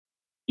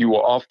you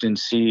will often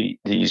see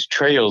these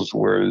trails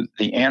where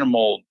the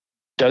animal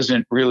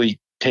doesn't really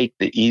take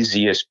the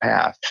easiest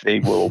path.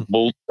 They will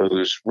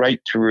bulldoze right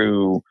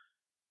through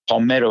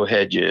palmetto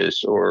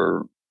hedges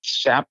or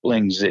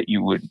saplings that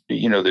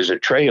there's a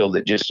trail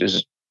that just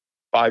is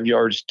 5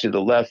 yards to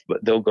the left,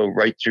 but they'll go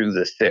right through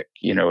the thick.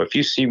 If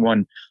you see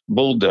one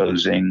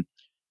bulldozing,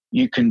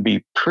 you can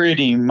be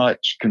pretty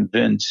much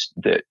convinced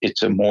that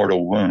it's a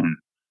mortal wound.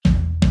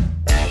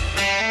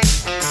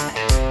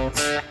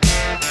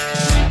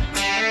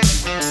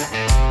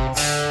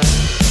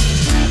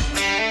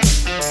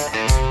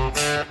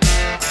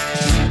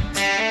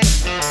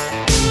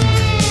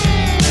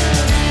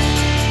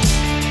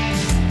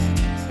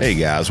 Hey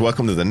guys,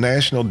 welcome to the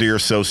National Deer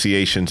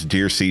Association's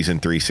Deer Season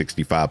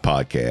 365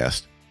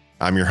 podcast.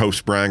 I'm your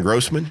host, Brian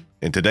Grossman,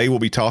 and today we'll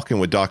be talking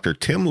with Dr.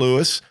 Tim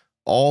Lewis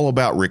all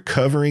about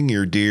recovering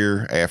your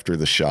deer after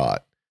the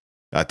shot.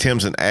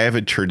 Tim's an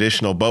avid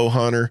traditional bow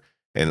hunter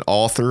and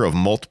author of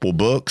multiple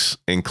books,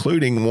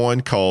 including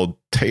one called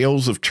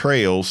Tales of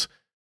Trails,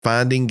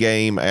 Finding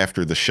Game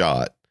After the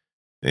Shot.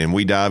 And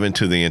we dive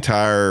into the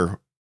entire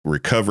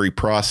recovery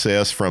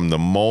process from the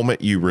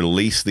moment you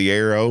release the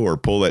arrow or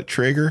pull that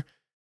trigger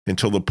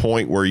until the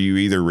point where you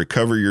either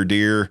recover your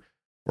deer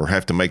or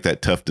have to make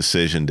that tough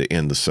decision to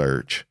end the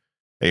search.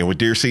 And with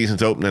deer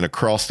seasons opening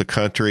across the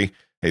country,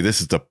 hey,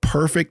 this is the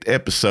perfect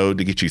episode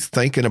to get you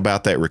thinking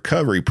about that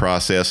recovery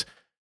process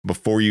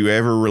before you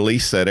ever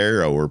release that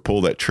arrow or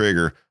pull that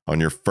trigger on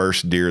your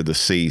first deer of the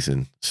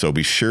season. So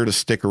be sure to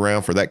stick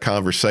around for that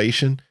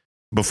conversation.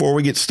 Before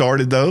we get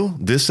started, though,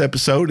 this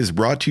episode is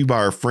brought to you by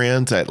our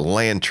friends at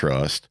Land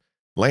Trust.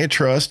 Land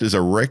Trust is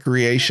a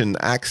recreation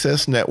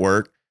access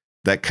network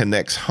that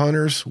connects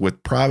hunters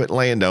with private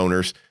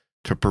landowners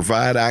to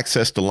provide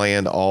access to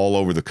land all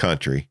over the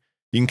country.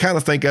 You can kind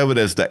of think of it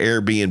as the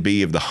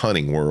Airbnb of the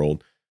hunting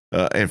world.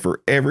 And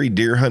for every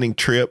deer hunting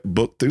trip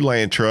booked through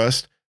Land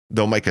Trust,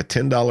 they'll make a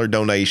 $10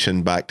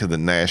 donation back to the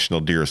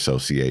National Deer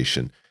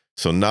Association.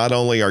 So not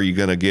only are you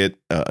going to get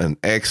an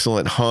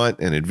excellent hunt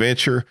and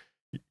adventure,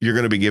 you're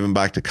going to be giving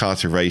back to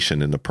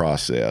conservation in the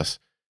process.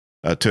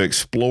 To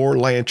explore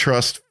Land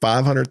Trust's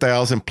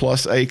 500,000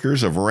 plus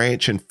acres of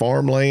ranch and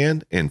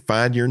farmland and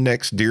find your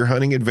next deer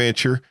hunting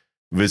adventure,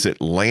 visit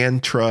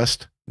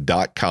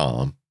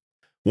landtrust.com.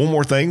 One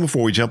more thing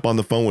before we jump on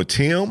the phone with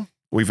Tim.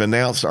 We've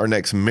announced our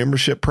next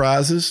membership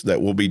prizes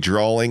that we'll be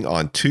drawing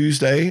on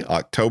Tuesday,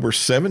 October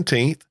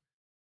 17th.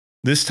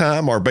 This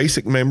time, our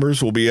basic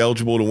members will be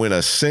eligible to win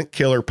a scent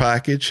killer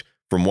package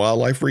from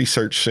Wildlife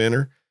Research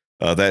Center.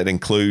 That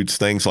includes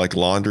things like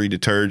laundry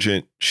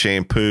detergent,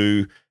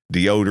 shampoo,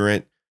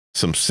 deodorant,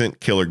 some scent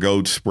killer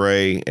gold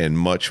spray, and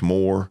much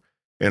more.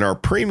 And our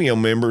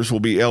premium members will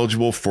be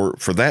eligible for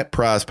that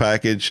prize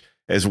package,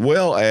 as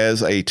well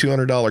as a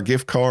 $200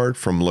 gift card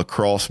from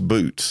Lacrosse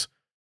Boots.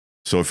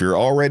 So if you're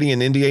already an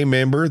NDA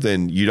member,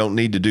 then you don't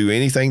need to do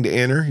anything to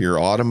enter. You're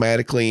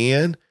automatically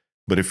in.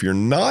 But if you're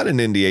not an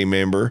NDA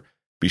member,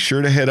 be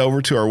sure to head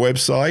over to our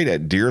website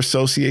at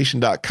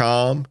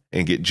deerassociation.com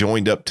and get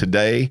joined up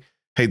today.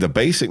 Hey, the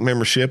basic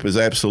membership is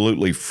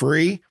absolutely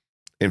free.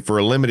 And for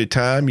a limited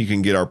time, you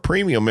can get our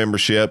premium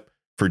membership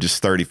for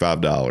just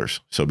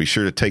 $35. So be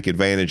sure to take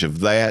advantage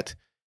of that.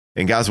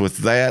 And guys, with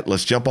that,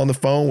 let's jump on the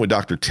phone with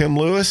Dr. Tim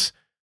Lewis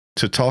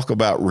to talk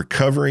about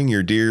recovering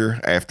your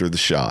deer after the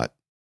shot.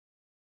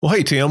 Well,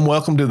 hey, Tim,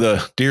 welcome to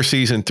the Deer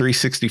Season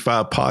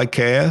 365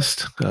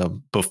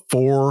 podcast.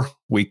 Before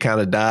we kind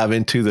of dive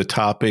into the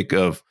topic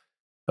of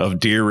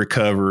deer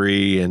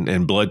recovery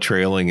and blood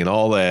trailing and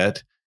all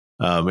that,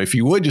 if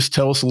you would just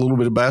tell us a little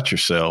bit about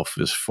yourself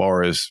as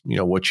far as,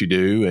 what you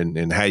do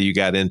and how you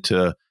got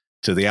into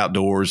the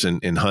outdoors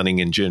and hunting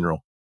in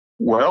general.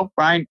 Well,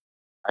 Brian,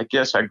 I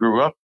guess I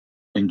grew up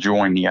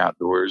enjoying the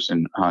outdoors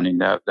and hunting.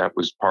 That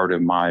was part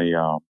of my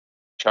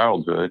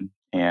childhood.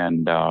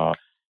 And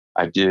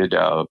I did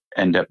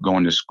end up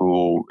going to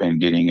school and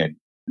getting a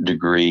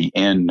degree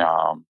in,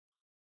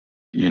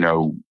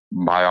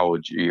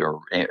 biology, or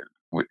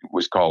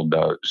was called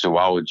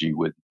zoology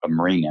with a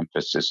marine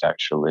emphasis,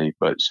 actually.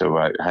 But so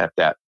I have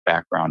that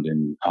background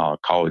in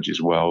college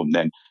as well. And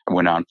then I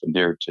went on from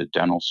there to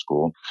dental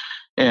school.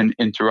 And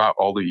throughout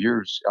all the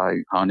years,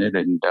 I hunted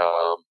and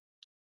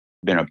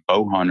been a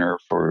bow hunter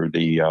for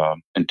the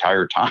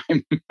entire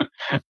time.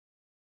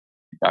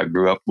 I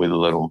grew up with a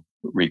little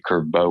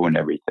recurve bow and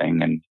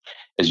everything. And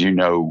as you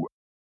know,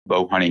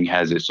 bow hunting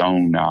has its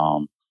own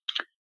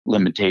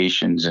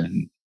limitations,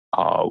 and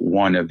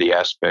one of the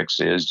aspects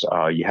is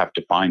you have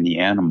to find the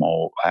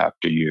animal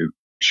after you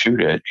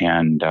shoot it,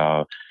 and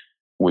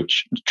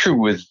which is true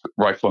with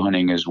rifle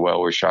hunting as well,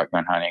 or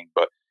shotgun hunting,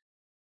 but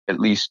at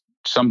least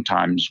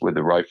sometimes with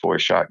a rifle or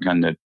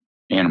shotgun, the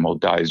animal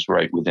dies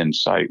right within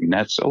sight, and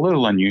that's a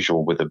little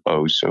unusual with a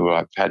bow, so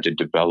I've had to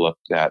develop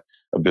that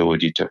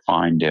ability to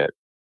find it,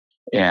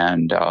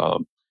 and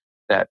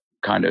that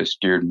kind of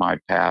steered my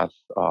path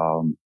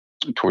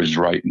towards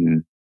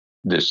writing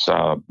this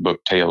book,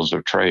 Tales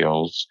of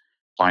Trails,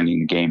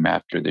 Finding Game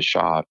After the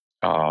Shot.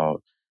 I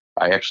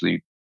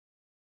actually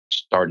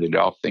started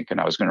off thinking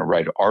I was going to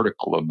write an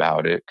article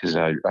about it because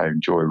I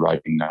enjoy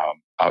writing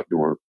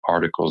outdoor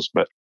articles,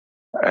 but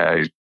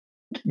I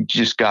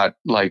just got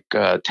like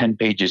 10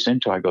 pages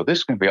into it. I go, this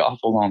is going to be an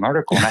awful long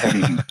article, and I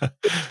haven't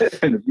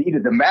even the meat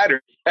of the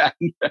matter yet.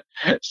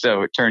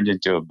 So it turned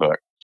into a book.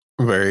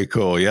 Very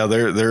cool. Yeah,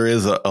 there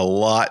is a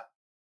lot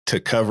to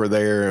cover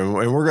there, and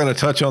we're going to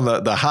touch on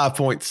the high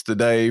points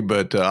today,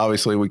 but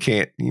obviously we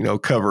can't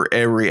cover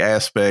every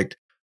aspect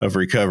of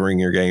recovering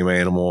your game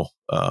animal.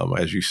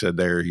 As you said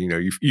there,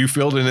 you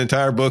filled an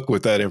entire book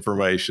with that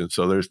information,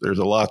 so there's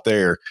a lot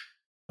there.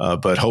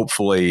 But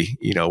hopefully,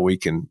 we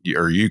can,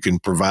 or you can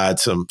provide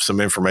some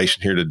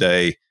information here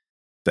today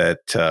that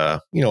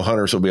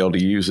hunters will be able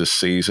to use this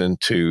season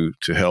to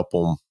help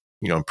them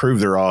improve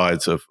their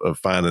odds of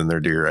finding their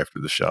deer after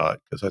the shot,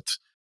 because that's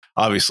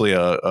obviously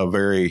a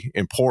very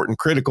important,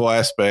 critical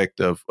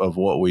aspect of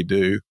what we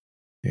do.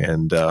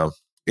 And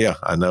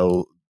I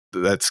know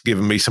that's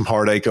given me some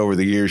heartache over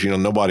the years.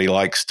 Nobody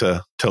likes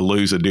to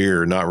lose a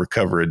deer or not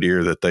recover a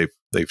deer that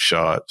they've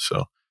shot.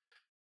 So,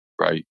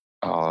 right.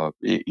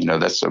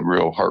 That's a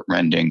real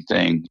heartrending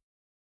thing.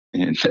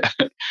 And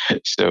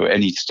so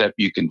any step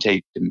you can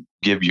take to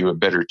give you a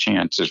better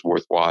chance is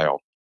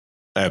worthwhile.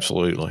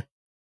 Absolutely.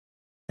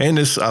 And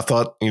I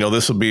thought,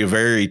 this will be a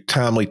very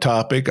timely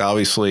topic.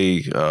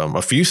 Obviously,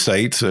 a few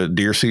states,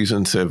 deer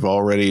seasons have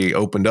already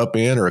opened up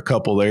in, or a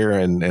couple there,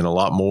 and a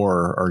lot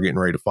more are getting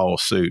ready to follow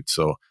suit.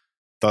 So I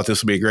thought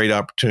this would be a great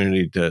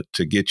opportunity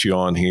to get you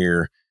on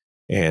here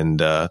and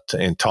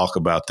talk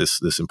about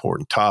this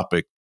important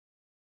topic.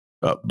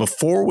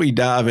 Before we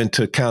dive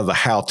into kind of the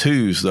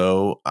how-tos,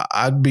 though,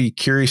 I'd be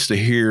curious to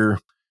hear,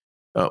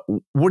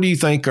 what do you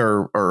think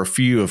are a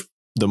few of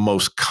the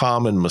most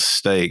common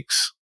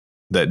mistakes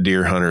that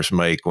deer hunters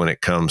make when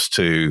it comes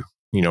to,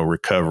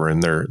 recovering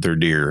their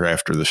deer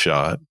after the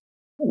shot?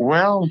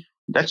 Well,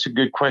 that's a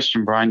good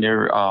question, Brian.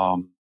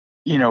 I'm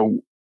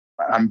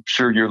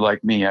sure you're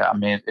like me. I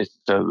mean, it's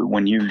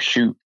when you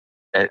shoot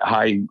at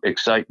high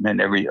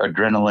excitement, every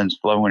adrenaline's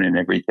flowing and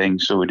everything.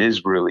 So it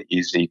is really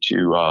easy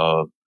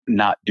to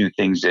not do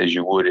things as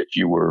you would if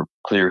you were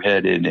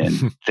clear-headed and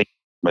think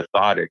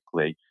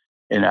methodically.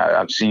 And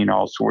I've seen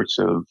all sorts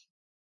of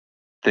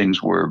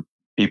things where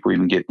people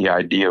even get the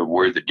idea of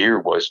where the deer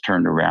was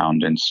turned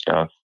around and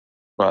stuff.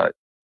 But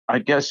I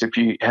guess if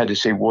you had to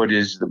say what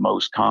is the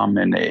most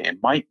common, it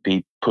might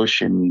be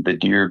pushing the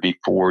deer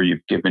before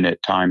you've given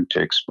it time to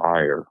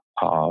expire.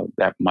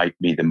 That might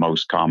be the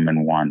most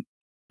common one.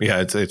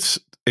 Yeah, it's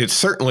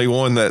certainly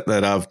one that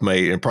I've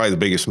made, and probably the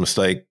biggest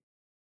mistake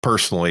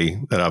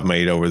personally that I've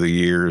made over the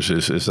years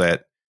is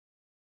that,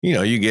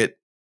 you get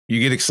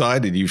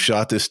excited, you've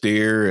shot this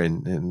deer,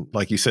 and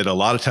like you said, a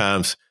lot of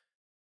times,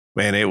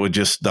 man, it would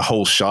just, the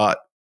whole shot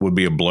would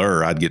be a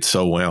blur. I'd get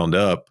so wound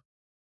up,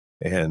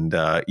 and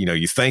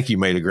you think you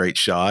made a great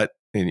shot,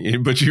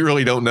 but you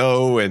really don't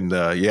know. And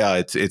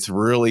it's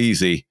real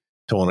easy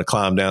to want to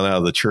climb down out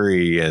of the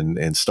tree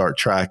and start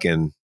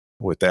tracking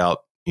without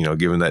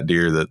giving that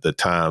deer the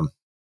time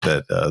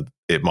that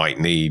it might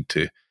need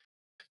to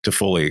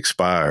fully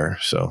expire.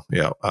 So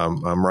yeah,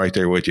 I'm right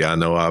there with you. I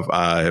know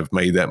I have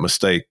made that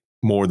mistake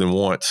more than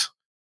once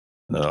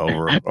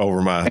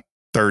over my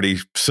 30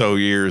 so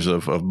years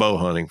of bow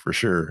hunting, for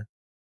sure.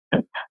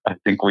 I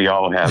think we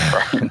all have,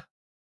 Brian.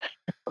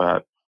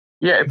 But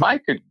yeah, if I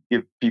could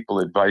give people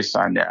advice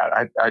on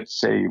that, I'd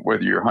say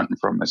whether you're hunting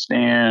from a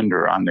stand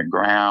or on the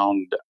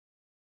ground,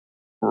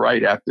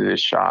 right after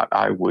this shot,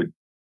 I would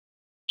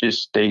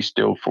just stay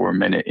still for a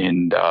minute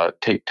and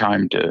take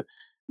time to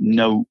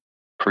note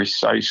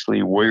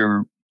precisely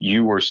where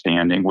you were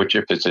standing, which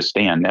if it's a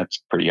stand,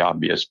 that's pretty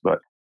obvious, but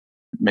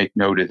make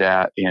note of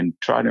that and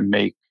try to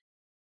make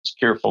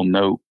careful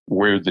note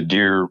where the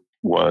deer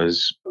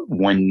was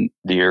when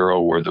the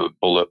arrow or the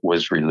bullet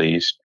was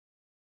released.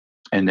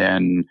 And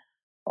then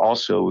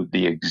also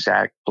the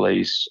exact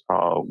place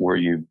where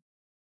you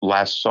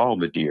last saw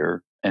the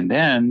deer. And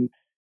then,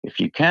 if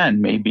you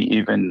can, maybe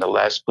even the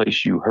last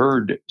place you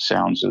heard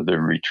sounds of the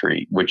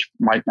retreat, which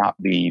might not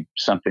be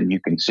something you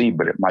can see,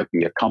 but it might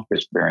be a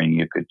compass bearing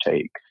you could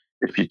take.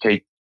 If you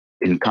take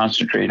and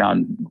concentrate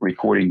on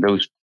recording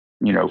those,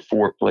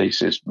 4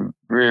 places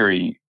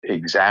very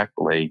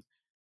exactly,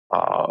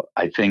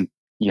 I think,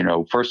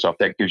 first off,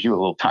 that gives you a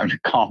little time to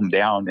calm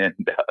down and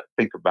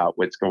think about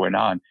what's going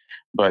on.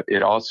 But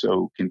it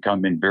also can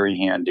come in very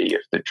handy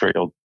if the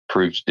trail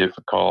proves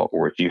difficult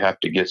or if you have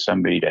to get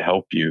somebody to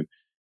help you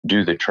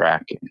do the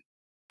tracking.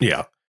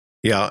 Yeah.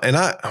 Yeah. And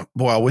I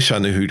wish I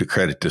knew who to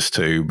credit this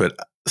to, but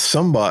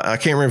somebody, I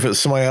can't remember if it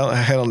was somebody I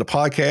had on the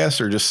podcast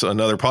or just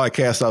another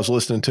podcast I was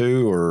listening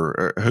to,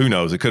 or who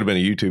knows, it could have been a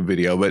YouTube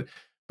video, but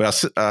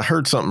I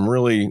heard something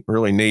really,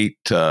 really neat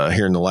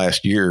here in the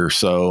last year or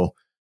so.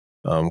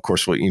 Of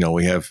course,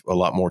 we have a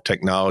lot more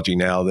technology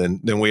now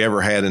than we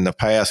ever had in the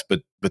past,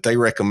 but they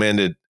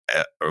recommended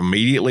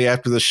immediately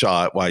after the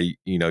shot, while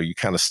you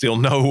kind of still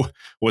know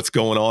what's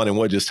going on and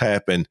what just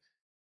happened,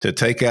 to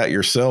take out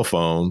your cell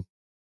phone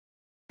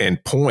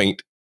and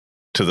point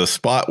to the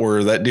spot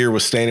where that deer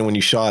was standing when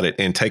you shot it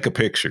and take a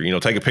picture.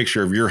 Take a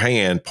picture of your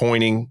hand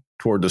pointing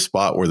toward the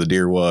spot where the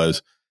deer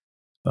was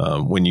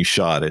when you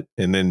shot it.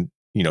 And then,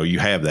 you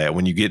have that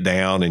when you get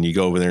down and you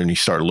go over there and you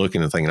start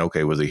looking and thinking,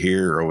 okay, was it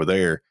here or over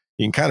there?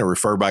 You can kind of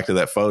refer back to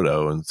that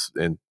photo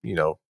and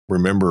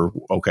remember,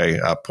 okay,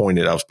 I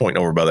was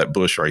pointing over by that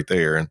bush right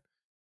there. And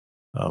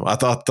I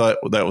thought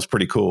that was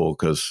pretty cool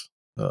because,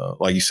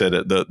 like you said,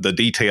 the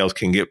details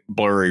can get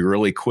blurry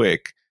really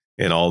quick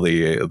in all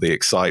the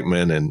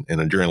excitement and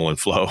adrenaline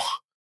flow.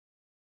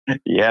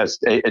 Yes,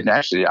 and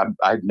actually,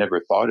 I've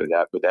never thought of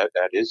that, but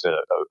that is a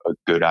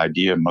good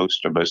idea.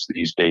 Most of us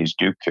these days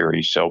do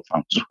carry cell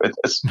phones with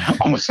us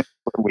almost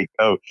where we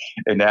go,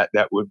 and that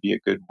would be a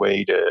good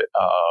way to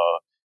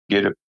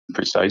get a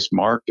precise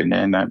mark. And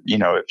then,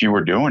 if you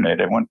were doing it,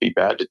 it wouldn't be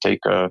bad to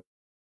take a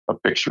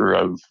picture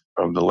of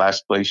the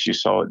last place you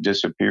saw it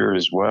disappear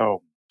as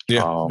well.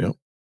 Yeah,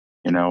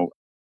 You know,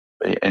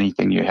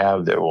 anything you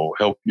have that will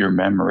help your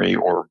memory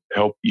or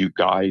help you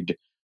guide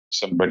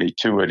somebody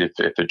to it.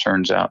 If it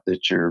turns out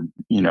that you're,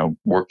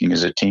 working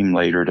as a team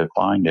later to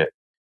find it,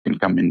 can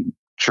come in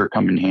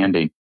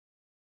handy.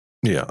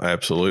 Yeah,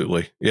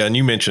 absolutely. Yeah. And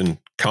you mentioned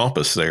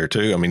compass there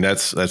too. I mean,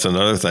 that's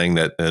another thing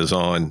that is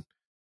on,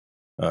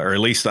 or at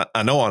least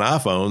I know on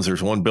iPhones,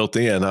 there's one built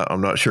in.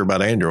 I'm not sure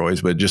about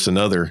Androids, but just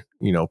another,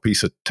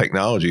 piece of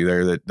technology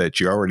there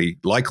that you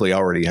likely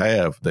already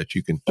have that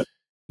you can,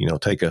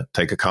 take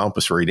a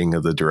compass reading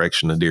of the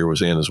direction the deer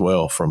was in as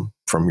well from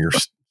your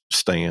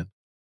stand.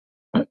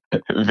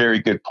 Very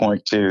good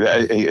point too.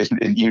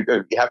 You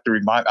have to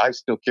remind. I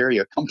still carry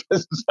a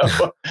compass,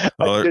 so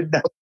I should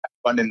know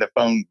one in the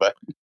phone. But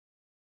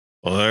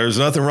there's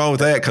nothing wrong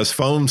with that because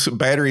phones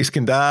batteries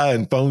can die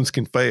and phones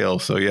can fail.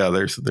 So yeah,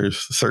 there's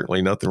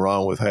certainly nothing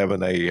wrong with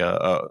having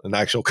an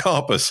actual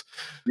compass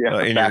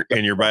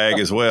in your bag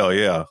as well.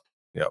 Yeah,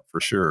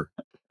 for sure.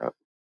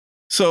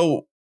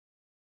 So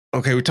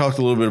okay, we talked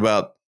a little bit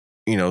about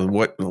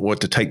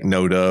what to take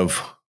note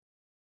of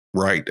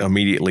right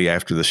immediately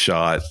after the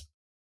shot.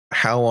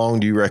 How long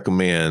do you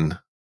recommend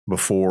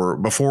before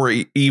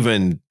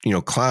even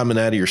climbing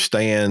out of your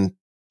stand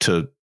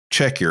to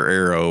check your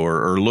arrow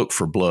or look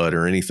for blood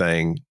or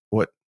anything?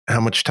 How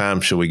much time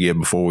should we give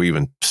before we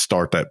even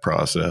start that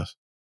process?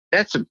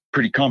 That's a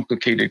pretty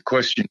complicated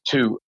question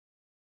too,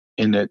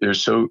 in that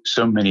there's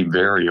so many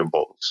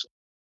variables.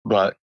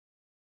 But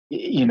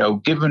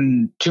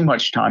given too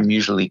much time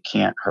usually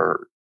can't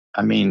hurt.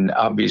 I mean,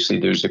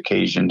 obviously, there's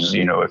occasions,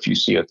 if you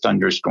see a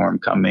thunderstorm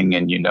coming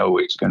and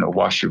it's going to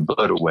wash your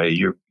blood away,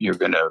 you're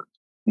going to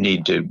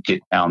need to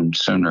get down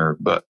sooner.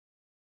 But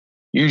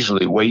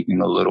usually,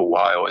 waiting a little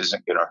while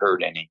isn't going to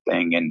hurt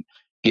anything, and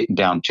getting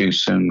down too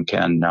soon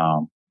can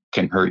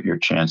hurt your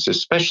chances,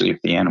 especially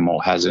if the animal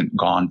hasn't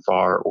gone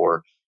far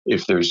or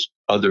if there's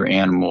other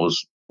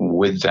animals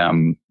with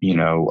them. You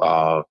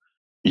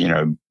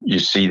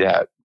see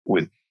that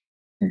with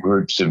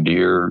groups of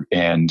deer,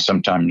 and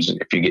sometimes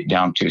if you get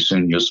down too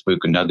soon, you'll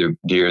spook another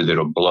deer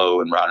that'll blow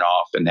and run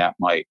off, and that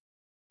might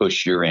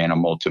push your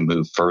animal to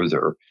move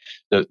further.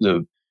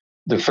 The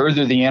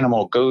further the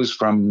animal goes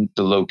from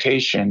the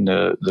location,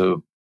 the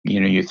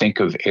you think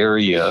of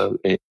area,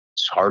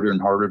 it's harder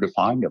and harder to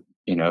find them.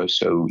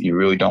 So you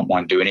really don't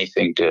want to do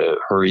anything to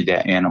hurry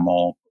that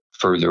animal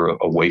further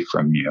away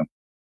from you.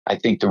 I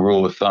think the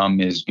rule of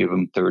thumb is give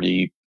them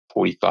 30,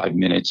 45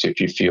 minutes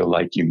if you feel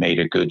like you made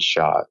a good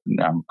shot.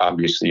 Now,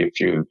 obviously,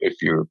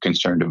 if you're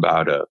concerned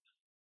about a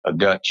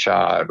gut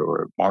shot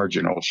or a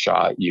marginal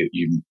shot,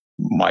 you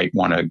might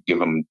want to give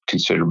them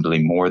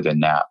considerably more than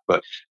that.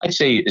 But I'd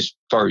say, as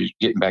far as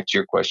getting back to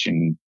your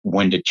question,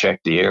 when to check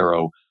the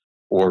arrow,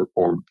 or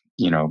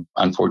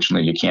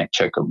unfortunately, you can't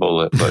check a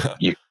bullet, but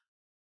you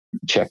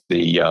check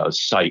the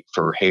site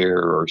for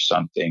hair or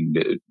something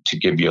to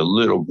give you a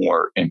little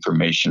more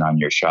information on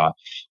your shot.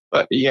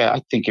 But yeah,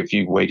 I think if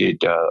you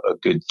waited a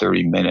good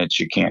 30 minutes,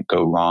 you can't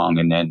go wrong.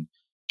 And then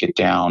get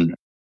down,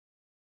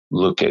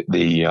 look at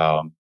the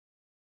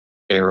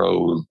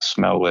arrow,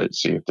 smell it,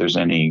 see if there's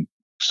any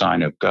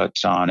sign of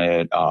guts on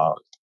it.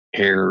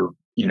 Hair,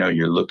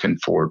 you're looking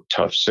for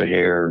tufts of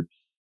hair.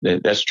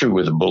 That's true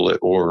with a bullet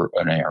or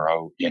an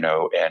arrow,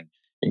 and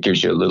it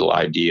gives you a little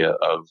idea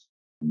of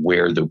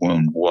where the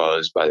wound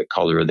was by the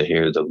color of the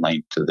hair, the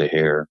length of the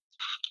hair,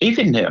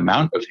 even the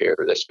amount of hair,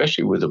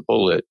 especially with a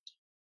bullet.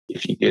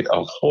 If you get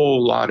a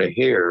whole lot of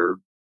hair,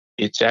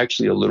 it's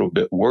actually a little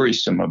bit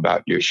worrisome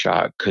about your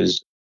shot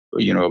because,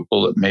 a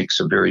bullet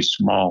makes a very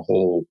small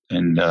hole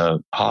in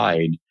the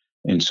hide.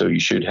 And so you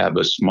should have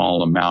a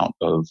small amount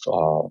of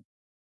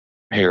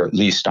hair, at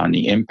least on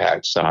the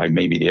impact side.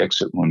 Maybe the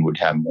exit one would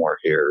have more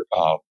hair.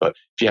 But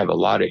if you have a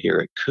lot of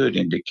hair, it could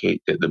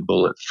indicate that the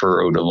bullet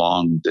furrowed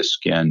along the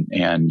skin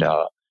and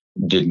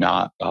did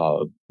not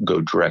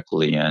go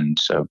directly in.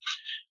 So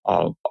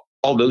all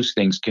those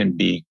things can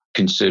be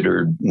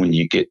considered when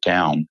you get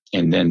down,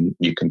 and then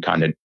you can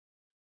kind of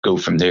go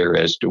from there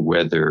as to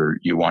whether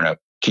you want to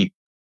keep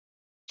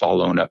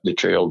following up the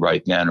trail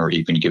right then or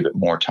even give it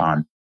more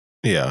time.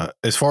 Yeah.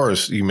 As far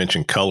as you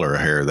mentioned color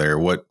of hair there,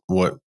 what's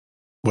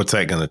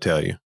that going to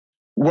tell you?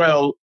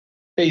 Well,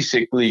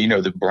 basically,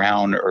 the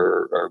brown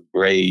or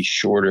gray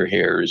shorter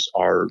hairs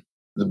are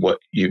what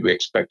you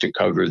expect to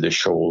cover the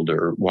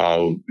shoulder,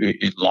 while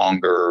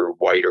longer,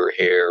 whiter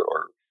hair,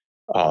 or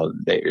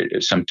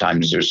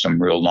sometimes there's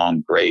some real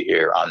long gray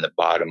hair on the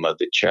bottom of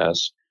the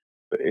chest.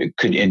 It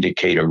could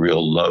indicate a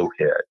real low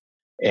hit.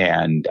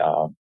 And,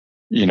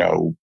 you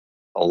know,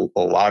 a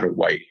lot of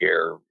white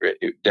hair,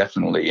 it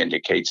definitely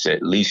indicates that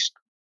at least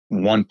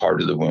one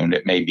part of the wound,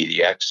 it may be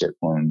the exit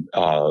wound,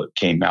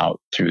 came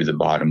out through the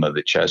bottom of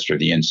the chest or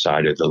the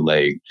inside of the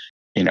leg.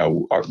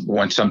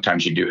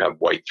 Sometimes you do have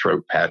white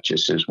throat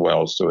patches as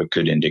well, so it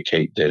could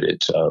indicate that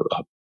it's a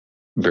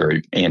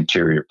very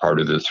anterior part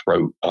of the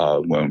throat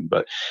wound.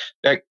 But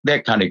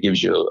that kind of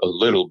gives you a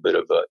little bit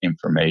of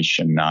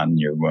information on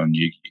your wound.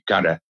 You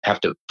kind of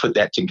have to put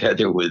that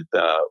together with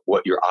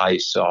what your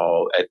eyes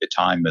saw at the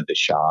time of the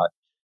shot,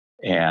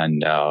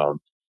 and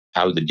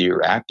how the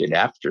deer acted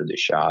after the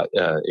shot.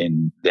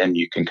 And then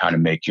you can kind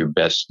of make your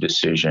best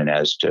decision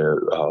as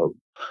to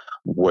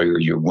where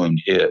your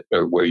wound hit,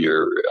 or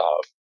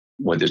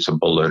whether it's a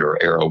bullet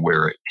or arrow,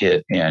 where it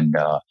hit, and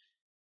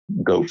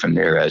go from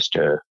there as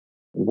to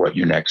what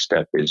your next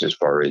step is as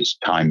far as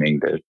timing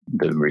the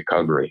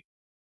recovery.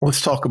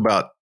 Let's talk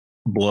about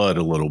blood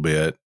a little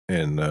bit.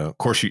 And of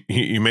course,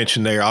 you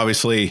mentioned there,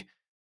 obviously,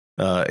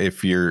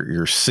 if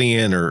you're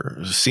seeing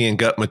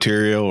gut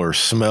material or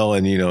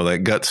smelling,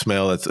 that gut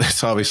smell,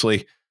 it's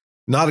obviously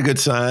not a good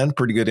sign.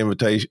 Pretty good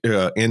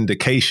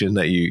indication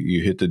that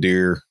you hit the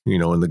deer,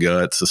 in the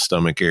guts, the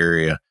stomach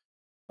area.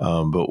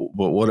 But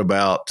what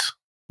about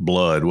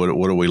blood?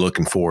 What are we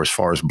looking for as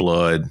far as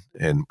blood,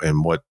 and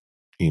what,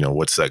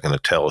 what's that going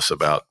to tell us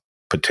about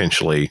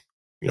potentially,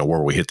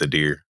 where we hit the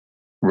deer?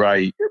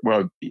 Right.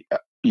 Well,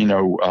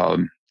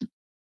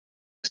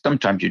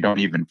 sometimes you don't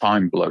even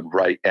find blood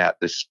right at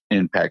this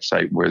impact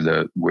site where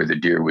the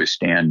deer was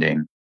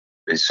standing.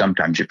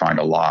 Sometimes you find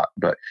a lot,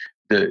 but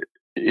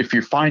if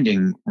you're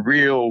finding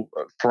real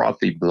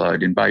frothy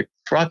blood, and by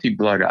frothy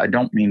blood, I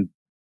don't mean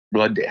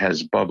blood that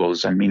has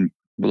bubbles. I mean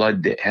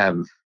blood that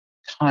have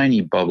tiny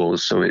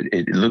bubbles, so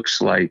it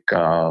looks like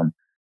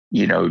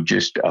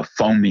just a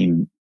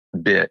foaming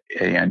bit.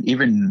 And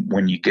even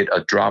when you get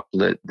a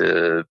droplet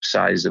the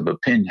size of a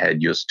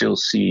pinhead, you'll still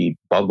see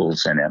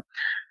bubbles in it.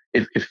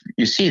 If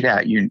you see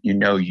that, you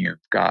know you've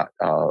got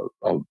a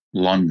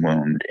lung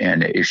wound,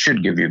 and it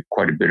should give you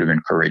quite a bit of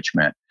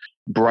encouragement.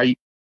 Bright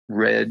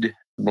red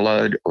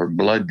blood, or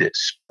blood that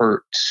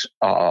spurts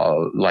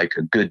like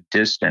a good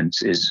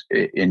distance, is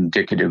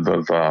indicative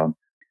of a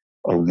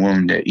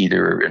wound that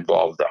either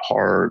involved the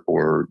heart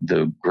or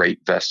the great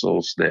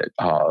vessels that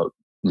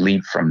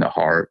lead from the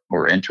heart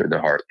or enter the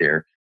heart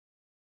there,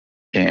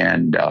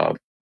 and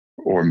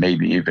or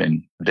maybe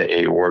even the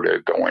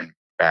aorta going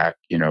back,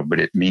 but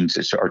it means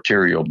it's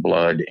arterial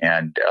blood.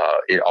 And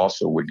it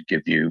also would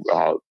give you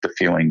the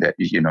feeling that,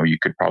 you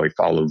could probably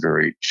follow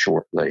very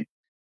shortly.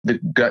 The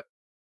gut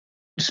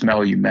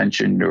smell you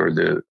mentioned, or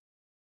the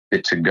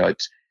bits of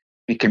guts,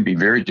 it can be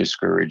very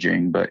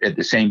discouraging, but at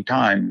the same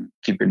time,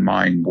 keep in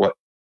mind what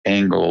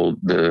angle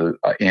the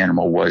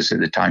animal was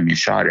at the time you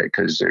shot it,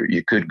 because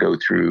you could go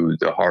through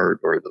the heart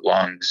or the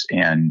lungs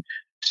and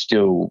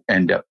still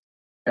end up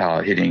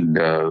hitting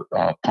the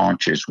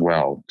paunch as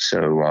well.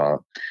 So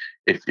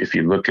if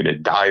you look at a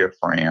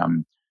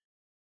diaphragm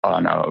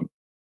on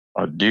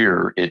a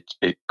deer,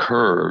 it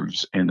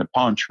curves, and the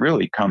paunch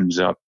really comes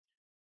up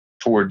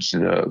towards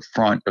the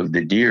front of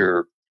the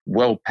deer,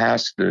 well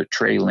past the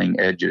trailing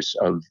edges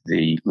of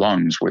the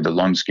lungs, where the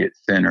lungs get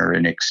thinner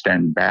and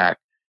extend back.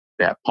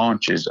 That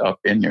paunch is up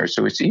in there,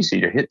 so it's easy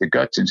to hit the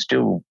guts and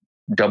still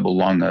double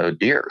lung a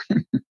deer.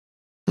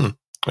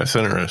 That's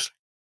interesting.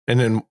 And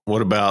then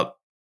what about,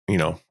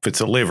 if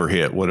it's a liver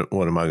hit, what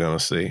am I going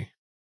to see?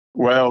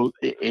 Well,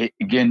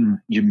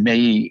 again, you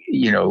may,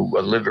 a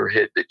liver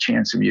hit, the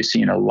chance of you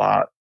seeing a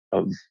lot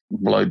of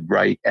blood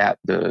right at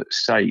the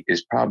site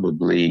is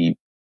probably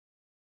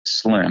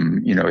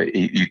slim.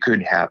 You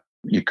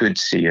could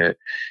see it.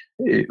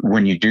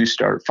 When you do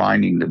start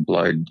finding the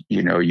blood,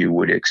 you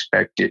would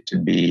expect it to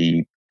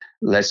be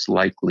less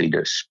likely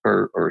to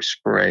spurt or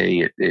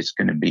spray. It's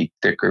going to be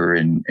thicker,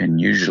 and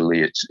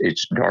usually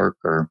it's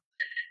darker.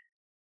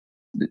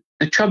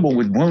 The trouble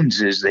with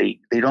wounds is they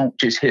don't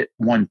just hit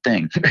one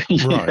thing.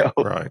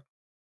 Right.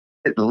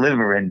 Hit the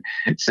liver, and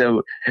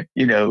so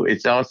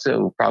it's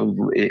also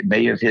probably, it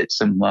may have hit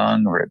some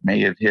lung, or it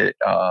may have hit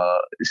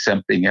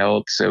something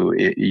else. So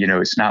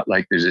it's not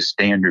like there's a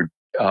standard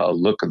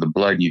look of the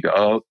blood and you go,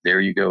 oh,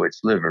 there you go,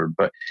 it's liver.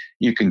 But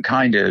you can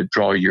kind of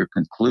draw your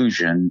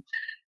conclusion,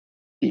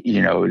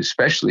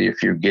 especially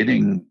if you're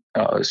getting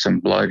some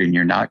blood and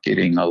you're not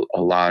getting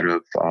a lot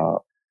of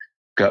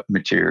gut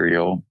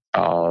material.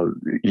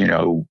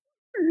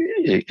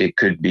 It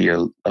could be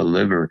a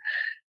liver.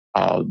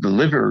 The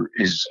liver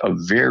is a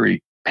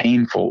very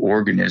painful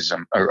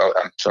organism,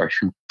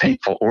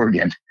 painful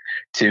organ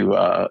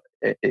to,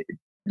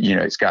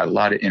 it's got a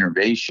lot of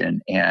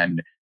innervation.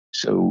 And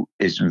so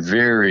it's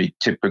very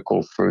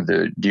typical for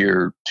the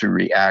deer to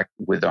react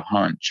with a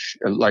hunch,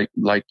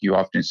 like you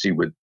often see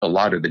with a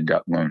lot of the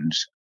gut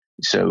wounds.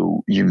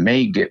 So you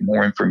may get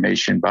more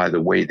information by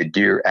the way the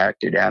deer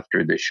acted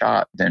after the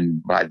shot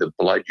than by the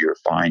blood you're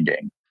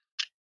finding.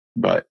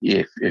 But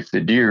if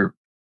the deer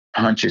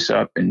hunches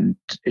up and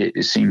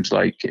it seems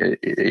like it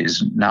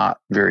is not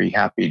very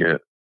happy to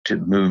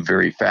move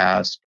very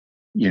fast,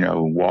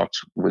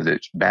 walks with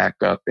its back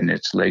up and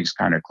its legs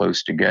kind of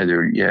close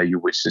together, yeah, you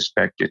would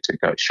suspect it's a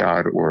gut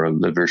shot or a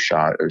liver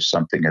shot or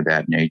something of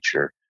that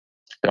nature.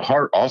 The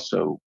heart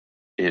also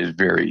is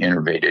very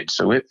innervated,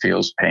 so it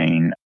feels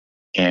pain.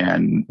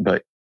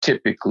 But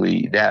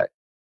typically that,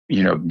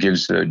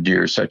 gives the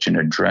deer such an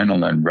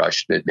adrenaline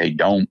rush that they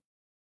don't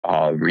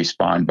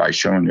respond by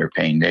showing their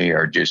pain. They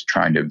are just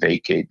trying to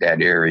vacate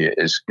that area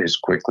as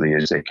quickly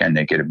as they can.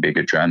 They get a big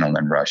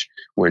adrenaline rush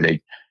where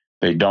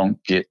they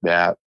don't get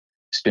that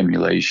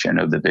stimulation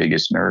of the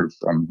vagus nerve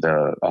from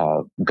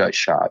the gut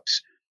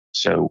shots.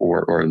 So,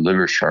 or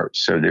liver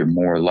shots. So they're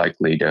more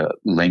likely to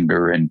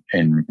linger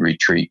and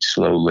retreat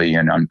slowly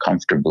and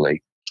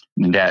uncomfortably.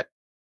 And that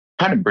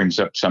kind of brings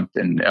up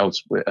something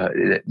else.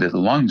 The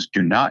lungs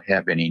do not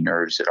have any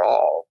nerves at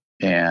all.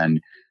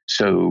 And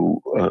so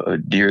a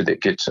deer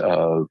that gets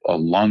a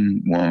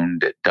lung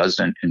wound that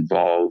doesn't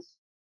involve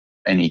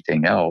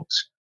anything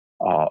else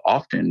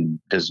often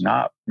does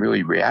not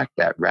really react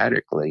that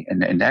radically.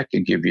 And that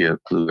can give you a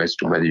clue as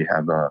to whether you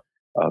have a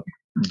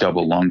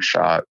double lung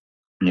shot,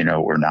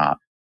 or not.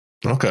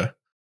 Okay.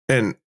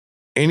 And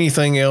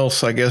anything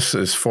else, I guess,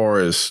 as far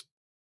as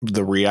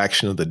the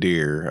reaction of the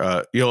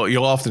deer?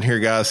 You'll often hear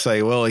guys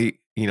say, well, he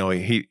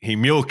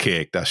mule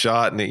kicked. I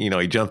shot and,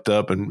 he jumped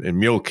up and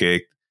mule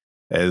kicked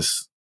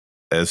as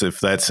if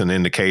that's an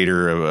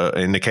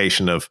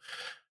indication of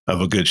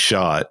a good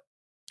shot.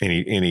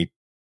 Any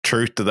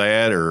truth to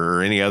that,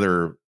 or any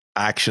other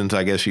actions,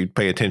 I guess, you'd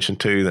pay attention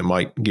to that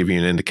might give you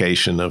an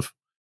indication of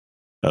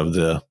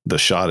the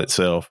shot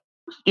itself?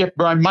 Yeah,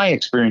 Brian, my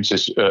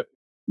experiences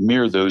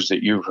mirror those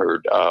that you've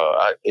heard.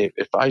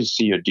 If I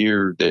see a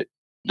deer that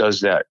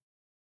does that,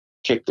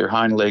 kick their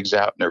hind legs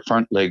out and their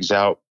front legs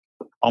out,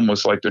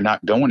 almost like they're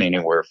not going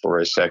anywhere for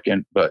a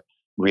second, but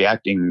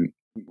reacting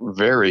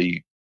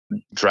very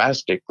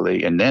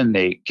drastically, and then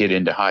they get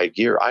into high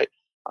gear,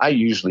 I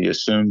usually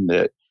assume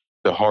that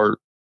the heart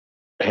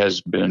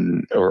has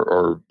been,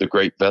 or the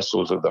great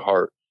vessels of the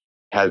heart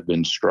have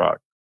been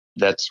struck.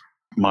 That's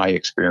my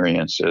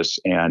experiences.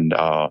 And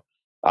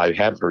I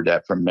have heard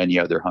that from many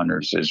other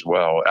hunters as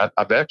well.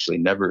 I've actually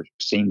never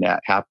seen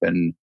that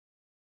happen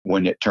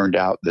when it turned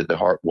out that the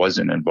heart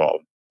wasn't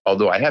involved.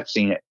 Although I have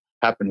seen it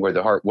happen where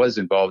the heart was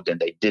involved and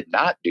they did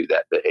not do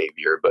that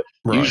behavior. But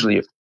Right. Usually,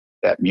 if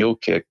that mule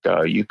kick,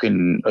 you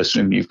can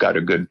assume you've got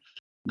a good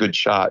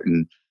shot,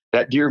 and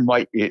that deer's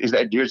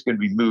going to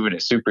be moving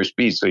at super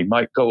speed, so he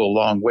might go a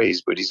long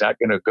ways, but he's not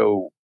going to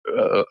go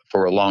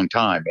for a long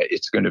time.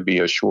 It's going to be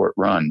a short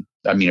run.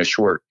 I mean,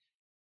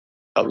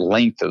 a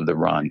length of the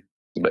run,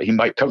 but he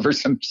might cover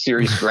some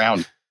serious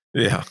ground.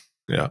 Yeah.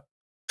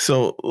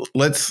 So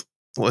let's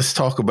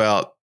talk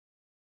about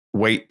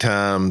wait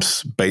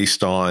times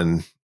based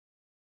on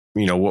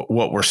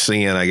what we're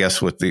seeing, I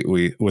guess, with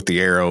the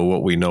arrow,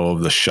 what we know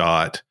of the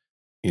shot.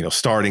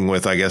 Starting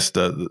with, I guess,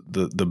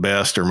 the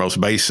best or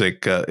most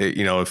basic.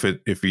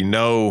 If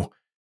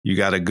you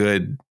got a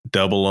good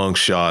double lung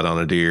shot on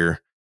a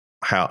deer,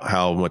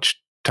 how much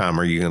time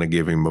are you going to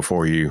give him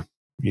before you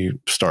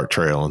start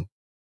trailing?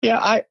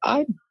 Yeah,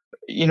 I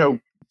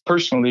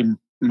personally,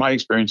 my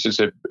experiences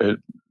have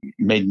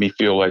made me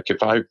feel like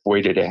if I've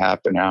waited a half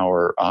an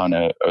hour on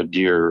a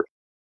deer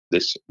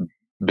that's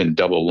been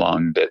double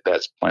lunged,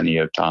 that's plenty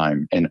of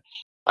time. And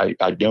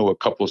I know a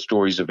couple of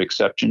stories of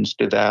exceptions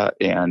to that,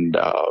 and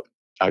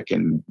I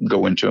can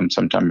go into them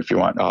sometime if you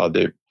want.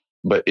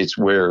 But it's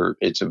where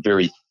it's a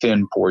very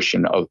thin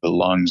portion of the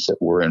lungs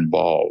that were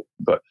involved.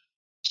 But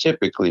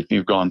typically, if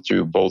you've gone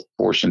through both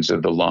portions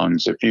of the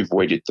lungs, if you've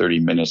waited 30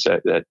 minutes,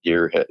 that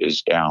deer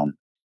is down.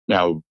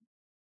 Now,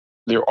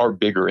 there are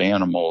bigger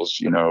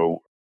animals,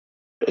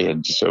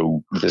 and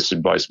so this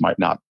advice might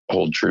not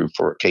hold true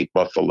for a Cape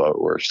buffalo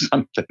or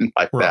something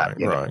like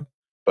that. Right.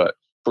 But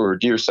for a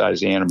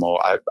deer-sized animal,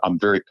 I'm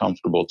very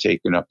comfortable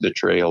taking up the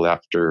trail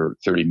after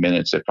 30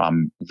 minutes if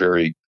I'm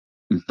very,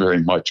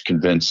 very much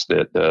convinced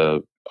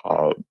that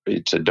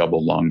it's a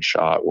double lung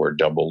shot or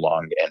double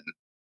lung and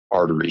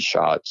artery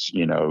shots,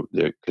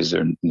 because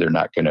they're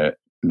not going to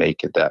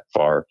make it that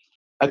far.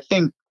 I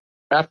think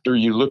after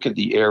you look at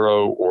the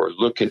arrow or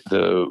look at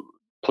the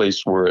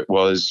place where it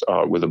was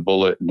with a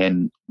bullet, and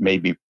then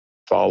maybe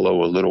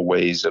follow a little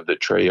ways of the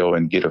trail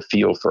and get a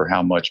feel for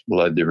how much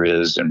blood there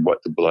is and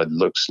what the blood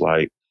looks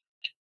like,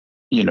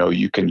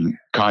 you can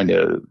kind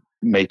of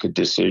make a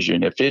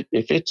decision. If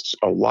it's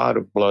a lot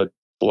of blood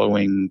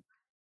flowing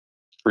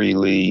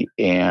freely,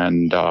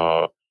 and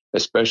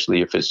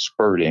especially if it's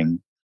spurting,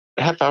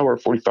 a half hour,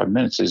 45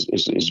 minutes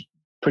is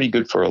pretty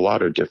good for a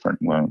lot of different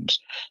wounds.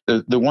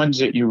 The ones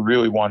that you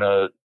really want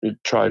to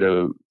try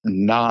to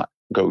not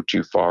go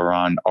too far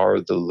on are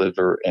the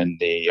liver and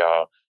the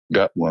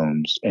gut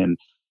wounds. And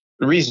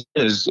the reason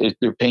is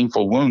they're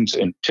painful wounds.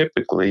 And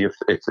typically, if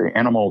the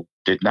animal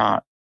did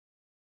not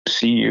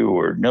see you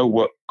or know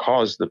what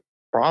caused the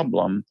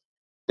problem,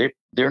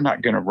 they're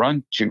not going to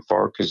run too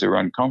far because they're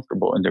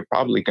uncomfortable, and they're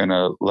probably going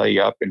to lay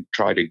up and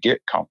try to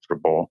get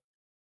comfortable.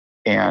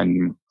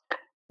 And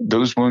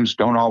those wounds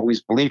don't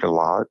always bleed a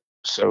lot.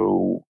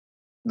 So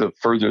the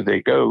further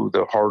they go,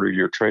 the harder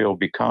your trail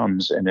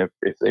becomes. And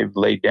if they've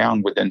laid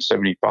down within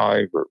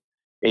 75 or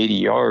 80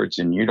 yards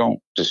and you don't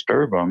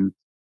disturb them,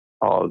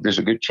 there's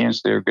a good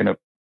chance they're going to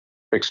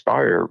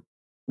expire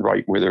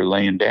right where they're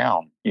laying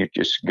down. You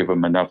just give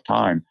them enough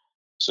time.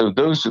 So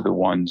those are the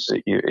ones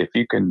that if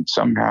you can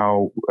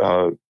somehow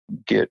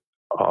get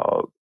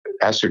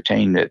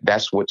ascertain that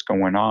that's what's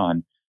going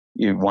on,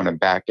 you want to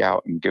back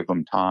out and give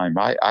them time.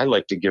 I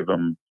like to give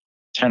them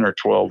 10 or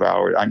 12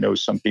 hours. I know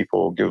some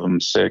people give them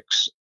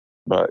 6,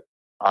 but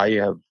I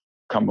have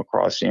come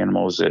across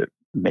animals that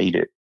made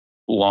it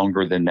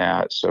longer than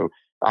that. So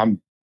I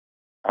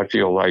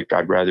feel like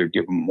I'd rather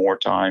give them more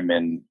time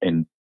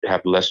and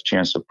have less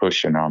chance of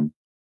pushing them.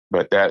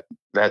 But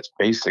that's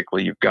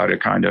basically, you've got to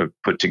kind of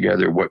put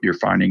together what you're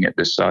finding at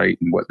the site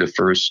and what the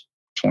first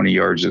 20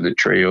 yards of the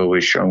trail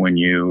is showing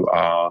you,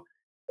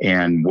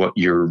 and what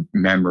your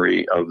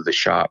memory of the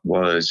shot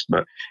was.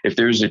 But if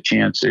there's a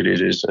chance that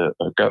it is a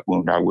gut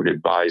wound, I would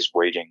advise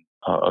waiting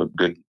a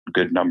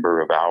good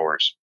number of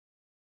hours.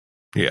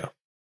 Yeah.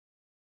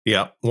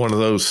 Yeah. One of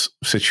those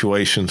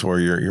situations where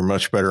you're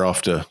much better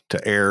off to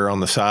err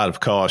on the side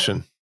of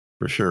caution,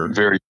 for sure.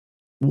 Very.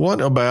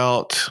 What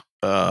about,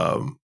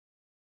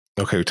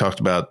 okay, we talked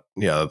about,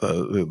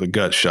 the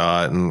gut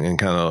shot and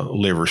kind of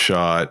liver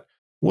shot.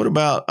 What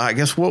about, I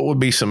guess, what would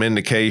be some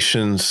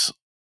indications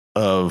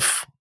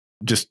of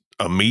just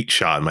a meat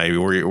shot, maybe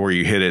where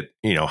you hit it,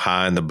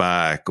 high in the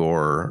back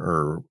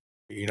or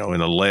in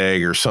the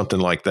leg or something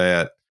like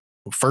that?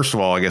 First of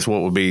all, I guess,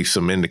 what would be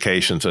some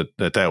indications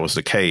that was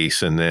the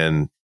case? And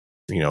then,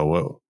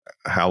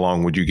 how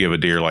long would you give a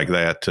deer like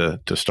that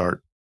to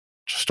start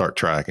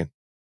tracking?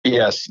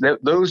 Yes,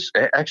 those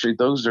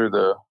are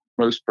the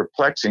most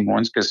perplexing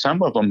ones, because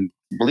some of them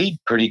bleed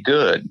pretty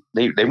good.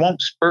 They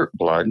won't spurt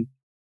blood,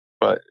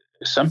 but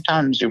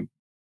sometimes you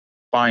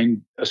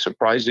find a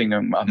surprising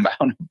amount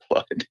of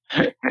blood,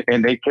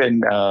 and they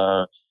can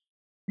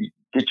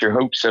get your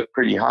hopes up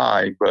pretty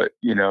high. But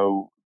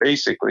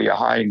basically, a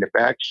high in the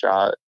back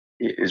shot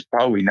is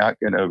probably not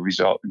going to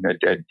result in a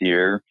dead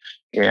deer,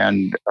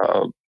 and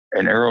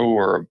an arrow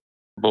or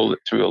a bullet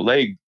through a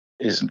leg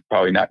is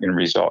probably not going to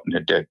result in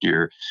a dead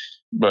deer.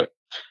 But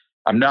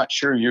I'm not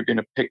sure you're going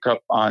to pick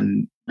up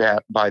on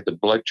that by the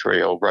blood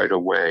trail right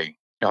away.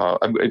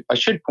 I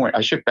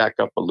should back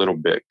up a little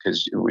bit,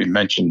 because we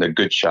mentioned the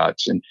good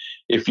shots. And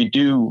if you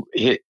do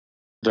hit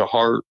the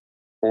heart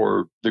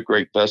or the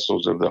great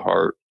vessels of the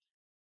heart,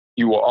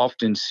 you will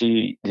often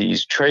see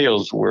these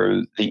trails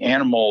where the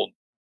animal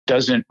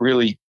doesn't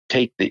really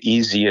take the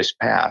easiest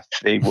path.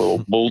 They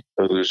will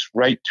bulldoze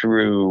right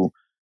through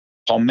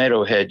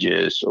palmetto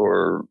hedges,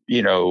 or,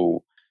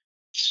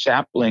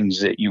 saplings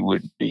that you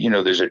would,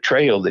 there's a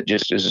trail that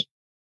just is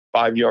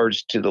 5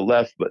 yards to the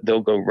left, but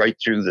they'll go right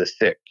through the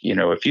thick.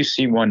 If you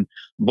see one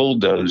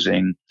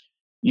bulldozing,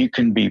 you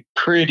can be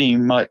pretty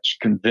much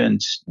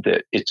convinced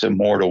that it's a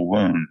mortal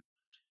wound.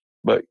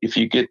 But if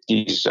you get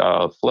these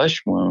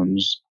flesh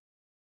wounds,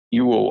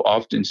 you will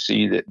often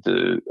see that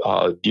the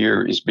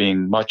deer is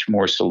being much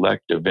more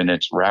selective in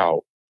its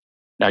route.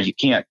 Now, you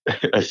can't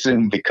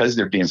assume because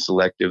they're being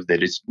selective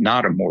that it's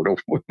not a mortal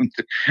wound,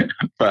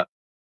 but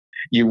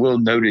you will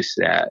notice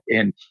that.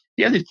 And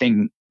the other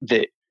thing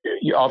that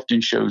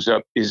often shows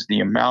up is the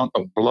amount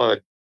of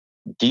blood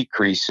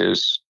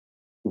decreases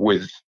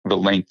with the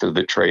length of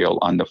the trail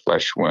on the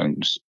flesh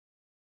wounds,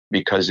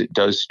 because it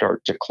does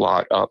start to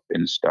clot up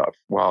and stuff.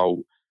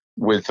 While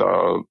with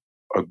a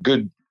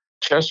good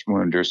chest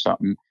wound or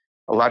something,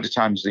 a lot of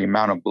times the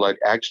amount of blood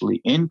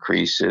actually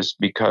increases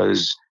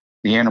because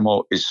the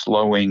animal is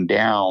slowing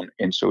down,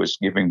 and so it's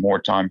giving more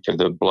time for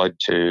the blood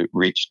to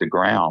reach the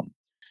ground.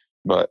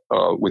 But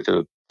with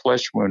a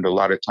flesh wound, a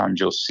lot of times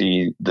you'll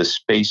see the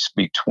space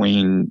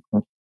between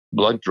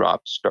blood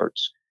drops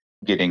starts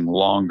getting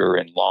longer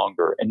and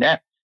longer, and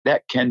that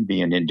can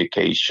be an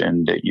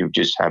indication that you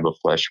just have a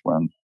flesh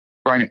wound.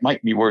 Brian, it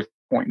might be worth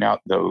pointing out,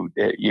 though,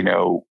 that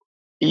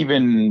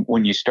even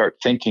when you start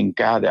thinking,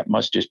 God, that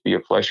must just be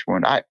a flesh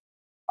wound,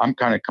 I'm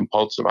kind of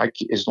compulsive.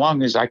 As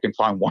long as I can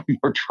find one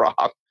more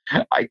drop,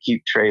 I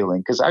keep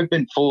trailing, because I've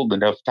been fooled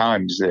enough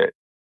times that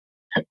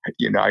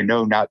I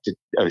know not to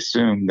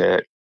assume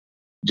that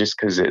just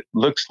because it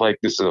looks like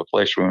this is a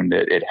flesh wound,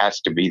 that it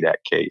has to be that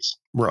case.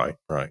 Right.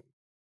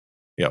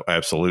 Yeah,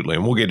 absolutely.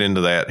 And we'll get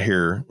into that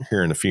here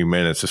in a few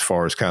minutes, as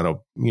far as kind of,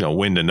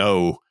 when to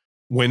know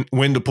when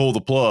to pull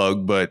the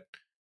plug. But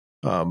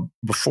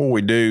before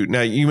we do,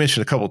 now you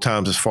mentioned a couple of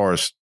times as far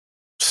as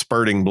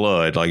spurting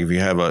blood, like if you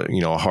have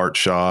a heart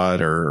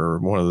shot or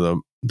one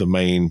of the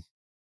main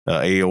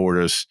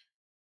aortas,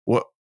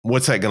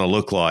 what's that going to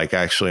look like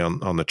actually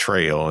on the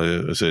trail?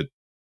 Is it,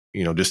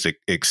 just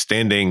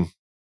extending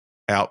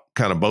out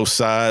kind of both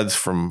sides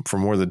from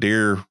where the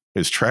deer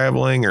is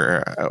traveling,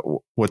 or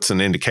what's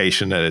an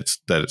indication that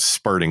it's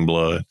spurting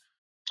blood?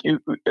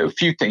 A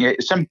few things.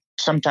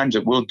 Sometimes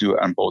it will do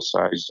it on both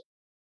sides.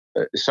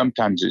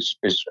 Sometimes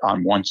it's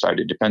on one side.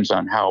 It depends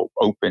on how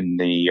open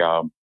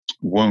the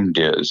wound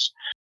is.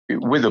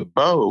 With a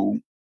bow,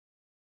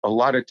 a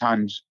lot of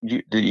times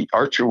the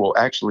archer will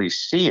actually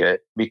see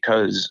it,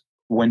 because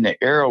when the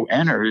arrow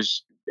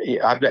enters,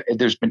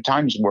 there's been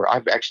times where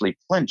I've actually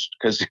flinched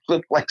because it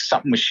looked like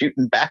something was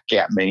shooting back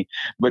at me,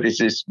 but it's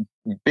this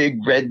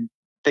big red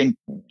thing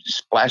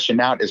splashing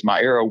out as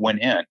my arrow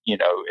went in,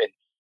 And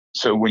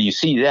so when you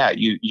see that,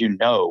 you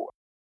know.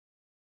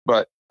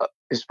 But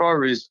as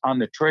far as on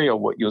the trail,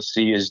 what you'll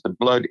see is the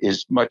blood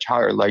is much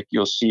higher. Like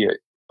you'll see it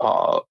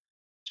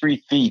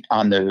 3 feet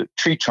on the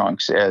tree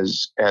trunks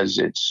as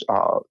it's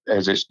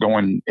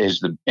going, as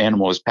the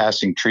animal is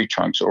passing tree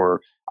trunks,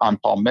 or on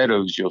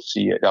palmettos you'll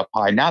see it up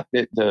high. Not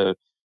that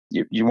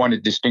you want to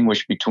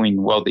distinguish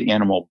between, well, the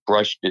animal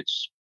brushed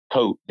its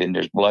coat, then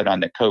there's blood on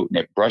the coat and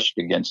it brushed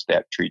against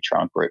that tree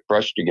trunk or it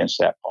brushed against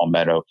that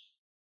palmetto.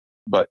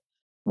 But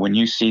when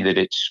you see that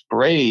it's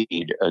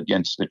sprayed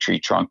against the tree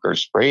trunk or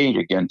sprayed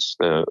against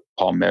the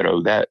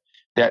palmetto, that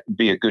would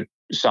be a good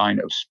sign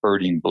of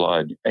spurting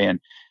blood. And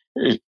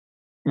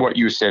what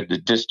you said, the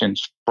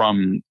distance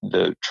from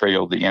the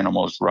trail the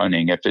animal is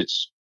running, if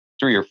it's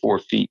 3 or 4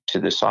 feet to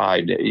the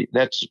side,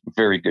 that's a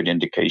very good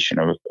indication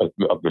of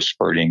a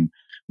spurting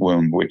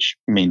wound, which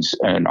means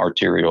an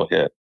arterial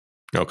hit.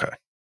 Okay,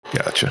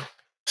 gotcha.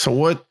 So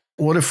what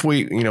if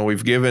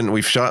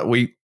we've shot,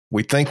 we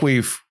think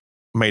we've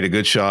made a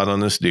good shot on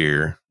this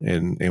deer,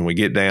 and we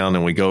get down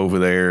and we go over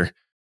there,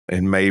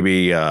 and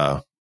maybe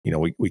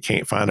we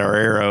can't find our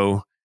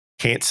arrow,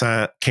 can't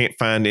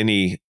find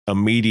any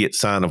immediate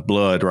sign of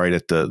blood right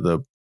at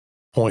the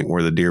point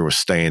where the deer was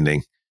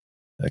standing.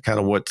 Kind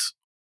of what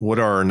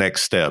are our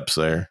next steps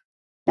there?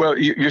 Well,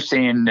 you're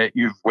saying that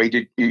you've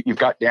waited, you've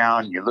got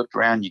down, you looked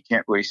around, you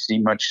can't really see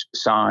much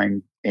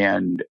sign,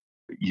 and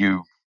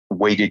you've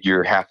waited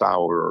your half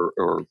hour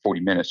or 40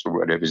 minutes or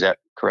whatever. Is that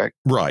correct?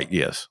 Right.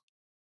 Yes.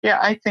 Yeah,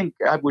 I think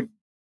I would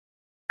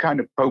kind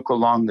of poke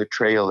along the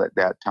trail at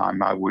that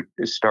time. I would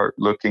start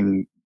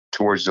looking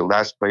towards the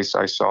last place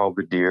I saw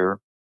the deer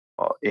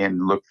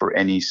and look for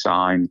any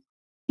sign.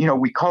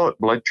 We call it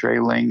blood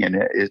trailing, and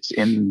it's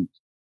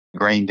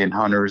ingrained in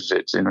hunters.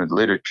 It's in the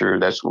literature.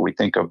 That's what we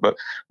think of. But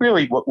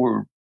really, what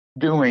we're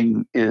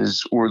doing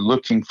is we're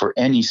looking for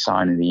any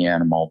sign of the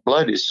animal.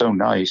 Blood is so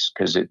nice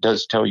because it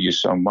does tell you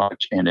so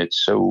much, and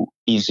it's so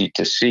easy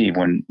to see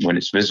when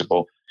it's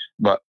visible.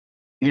 But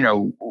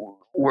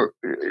we're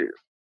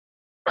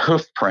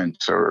hoof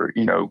prints, or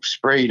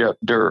sprayed up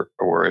dirt,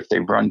 or if they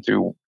run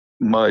through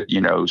mud,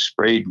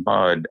 sprayed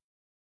mud.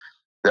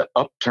 The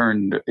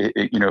upturned,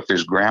 if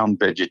there's ground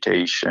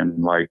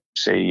vegetation, like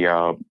say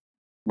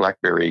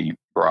blackberry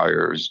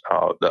briars,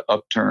 the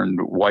upturned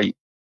white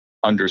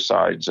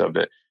undersides of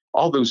it,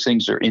 all those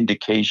things are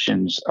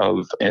indications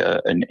of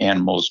an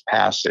animal's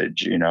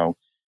passage,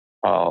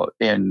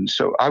 and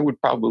so I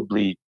would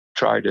probably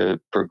try to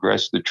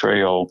progress the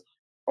trail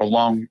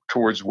along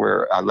towards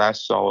where I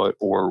last saw it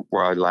or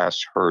where I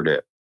last heard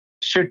it.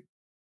 Should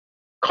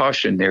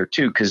caution there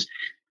too, because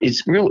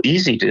it's real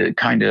easy to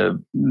kind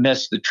of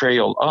mess the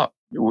trail up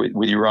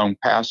with your own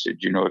passage.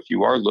 If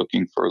you are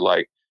looking for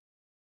like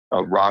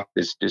a rock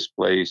that's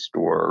displaced,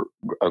 or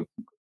a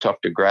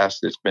tuft of grass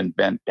that's been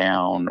bent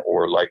down,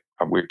 or like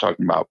we were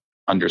talking about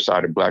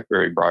underside of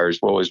blackberry briars.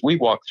 Well, as we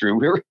walk through,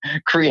 we're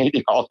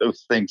creating all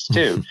those things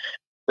too.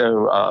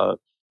 So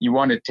you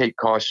want to take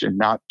caution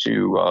not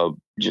to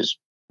just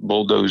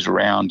bulldoze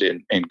around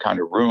and kind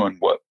of ruin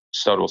what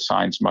subtle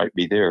signs might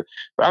be there.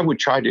 But I would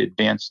try to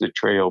advance the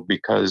trail,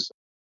 because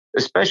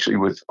especially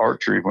with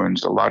archery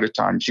wounds, a lot of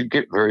times you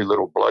get very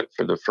little blood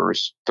for the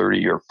first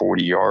 30 or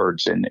 40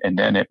 yards, and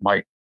then it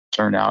might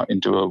turn out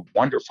into a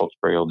wonderful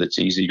trail that's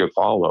easy to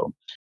follow.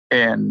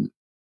 And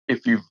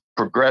if you've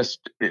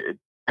progressed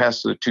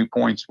past the 2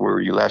 points where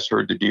you last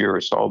heard the deer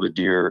or saw the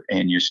deer,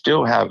 and you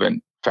still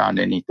haven't found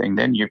anything,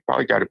 then you've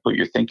probably got to put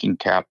your thinking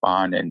cap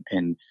on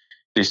and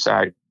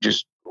decide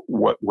just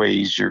what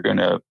ways you're going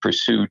to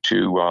pursue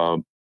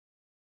to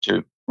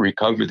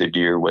recover the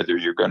deer, whether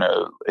you're going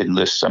to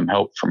enlist some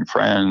help from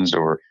friends,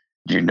 or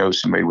do you know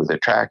somebody with a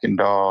tracking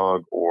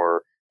dog,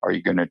 or are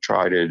you going to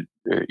try to,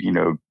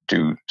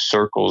 do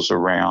circles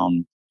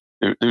around?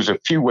 There's a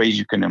few ways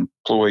you can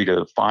employ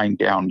to find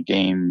down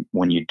game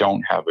when you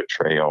don't have a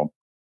trail,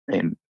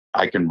 and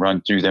I can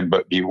run through them,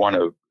 but do you want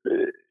to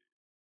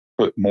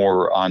put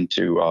more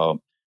onto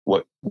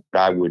what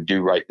I would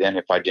do right then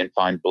if I didn't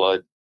find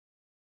blood?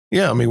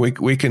 Yeah, I mean,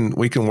 we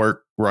can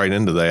work right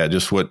into that.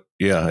 Just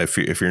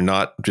if you're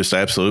not just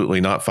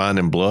absolutely not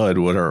finding blood,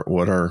 what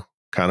are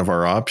kind of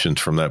our options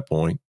from that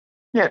point?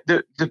 Yeah,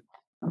 the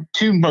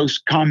two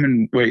most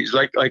common ways,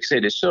 like I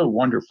said, it's so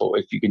wonderful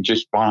if you can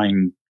just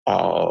find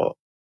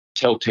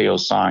telltale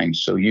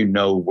signs, so you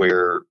know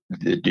where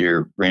the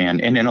deer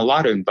ran. And in a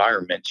lot of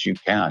environments, you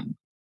can,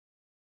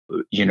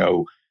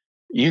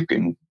 you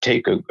can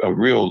take a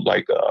real,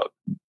 like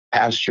a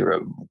pasture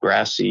of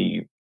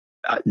grassy,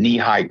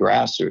 knee-high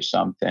grass or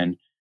something,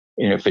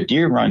 and if a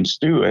deer runs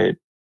through it,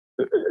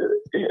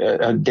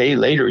 a day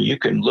later, you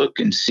can look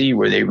and see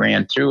where they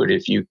ran through it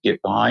if you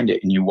get behind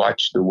it and you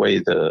watch the way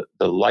the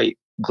light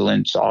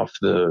glints off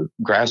the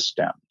grass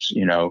stems.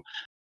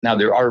 Now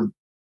there are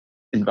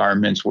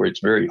environments where it's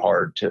very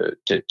hard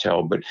to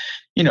tell, but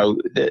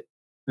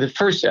the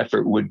first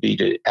effort would be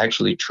to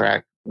actually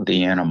track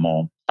the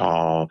animal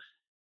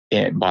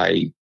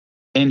by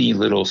any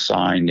little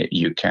sign that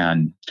you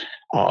can,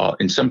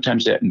 and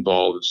sometimes that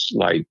involves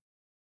like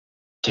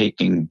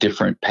taking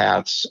different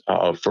paths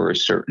for a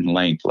certain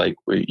length. Like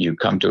you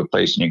come to a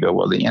place and you go,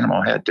 well, the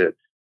animal had to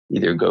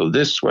either go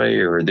this way,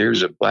 or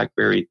there's a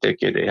blackberry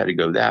thicket, it had to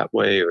go that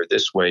way or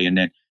this way. And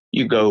then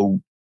you go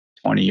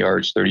 20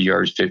 yards, 30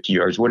 yards, 50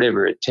 yards,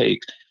 whatever it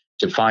takes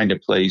to find a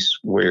place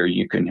where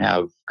you can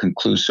have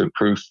conclusive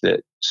proof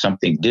that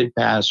something did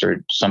pass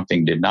or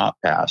something did not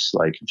pass.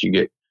 Like if you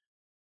get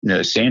in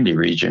a sandy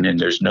region and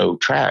there's no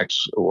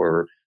tracks,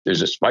 or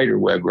there's a spider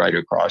web right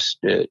across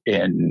it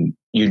and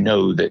you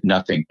know that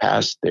nothing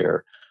passed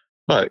there.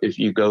 But if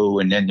you go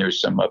and then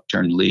there's some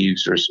upturned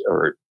leaves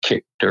or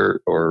kicked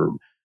dirt or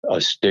a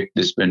stick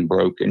that's been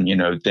broken,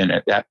 then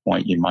at that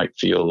point you might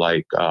feel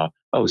like,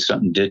 oh,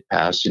 something did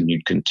pass, and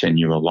you'd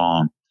continue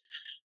along.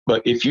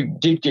 But if you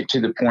did get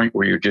to the point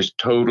where you're just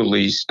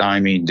totally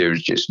stymied,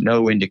 there's just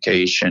no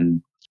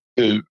indication.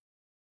 The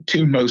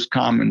two most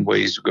common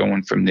ways of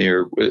going from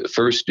there.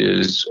 First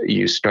is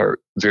you start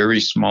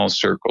very small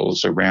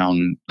circles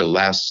around the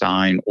last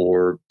sign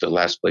or the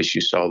last place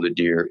you saw the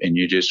deer, and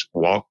you just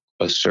walk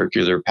a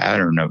circular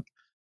pattern of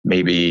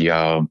maybe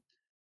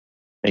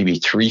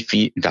 3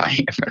 feet in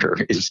diameter.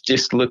 It's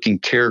just looking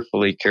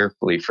carefully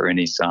for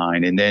any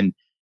sign. And then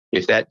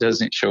if that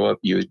doesn't show up,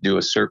 you do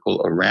a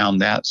circle around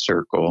that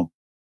circle.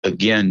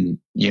 Again,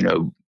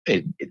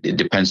 it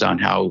depends on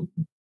how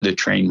the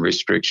terrain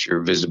restricts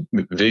your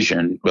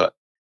vision, but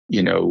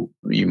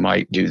you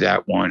might do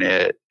that one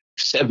at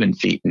 7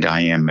 feet in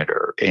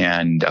diameter.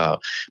 And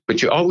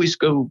but you always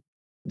go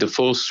the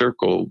full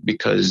circle,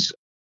 because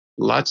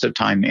lots of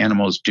time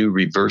animals do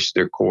reverse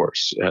their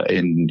course,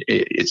 and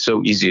it's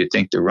so easy to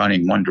think they're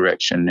running one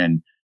direction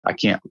and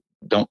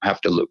don't have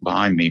to look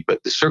behind me.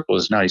 But the circle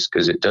is nice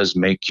because it does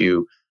make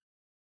you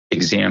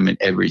examine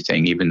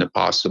everything, even the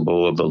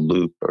possibility of a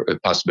loop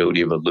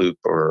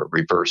or a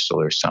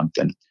reversal or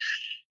something.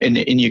 And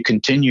you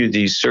continue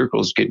these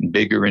circles getting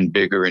bigger and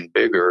bigger and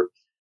bigger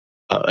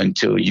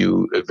until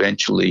you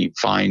eventually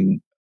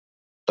find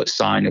a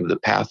sign of the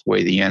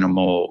pathway the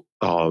animal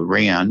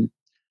ran,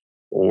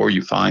 or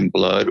you find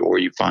blood, or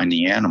you find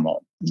the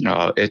animal.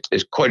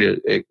 It's quite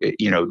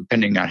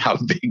depending on how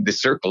big the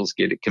circles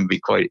get, it can be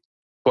quite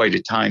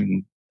a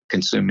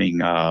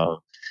time-consuming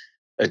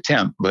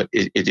attempt, but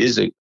it is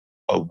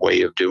a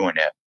way of doing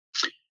it.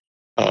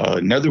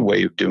 Another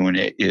way of doing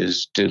it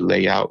is to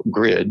lay out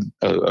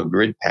a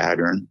grid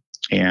pattern,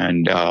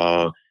 and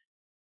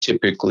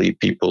typically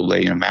people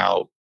lay them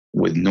out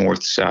with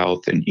north,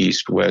 south, and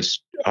east,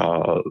 west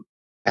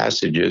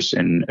passages.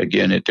 And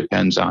again, it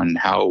depends on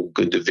how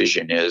good the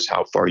vision is,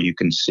 how far you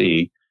can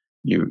see.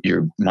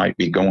 You might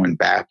be going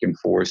back and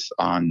forth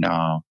on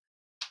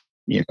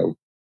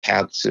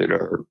paths that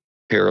are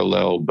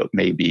parallel, but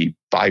maybe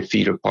 5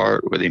 feet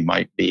apart, or they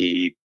might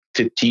be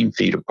 15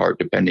 feet apart,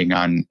 depending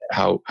on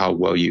how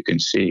well you can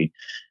see.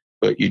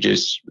 But you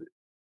just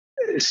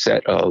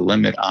set a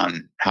limit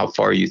on how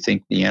far you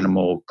think the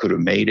animal could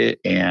have made it,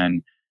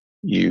 and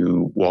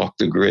you walk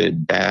the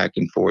grid back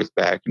and forth.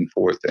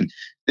 And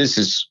this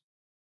is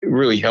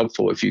really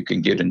helpful if you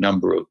can get a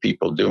number of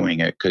people doing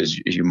it, because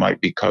you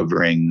might be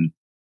covering,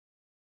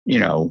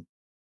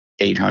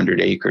 800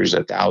 acres,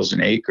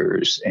 1,000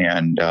 acres.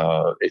 And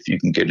if you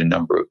can get a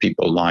number of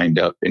people lined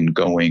up and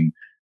going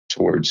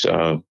towards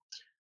the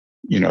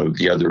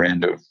other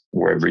end of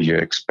wherever you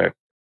expect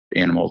the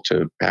animal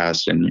to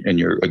pass, and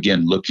you're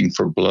again looking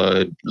for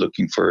blood,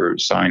 looking for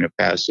sign of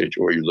passage,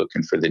 or you're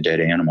looking for the dead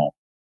animal.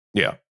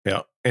 Yeah.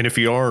 And if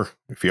you are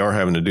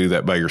having to do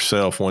that by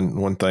yourself,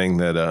 one thing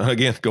that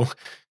again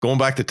going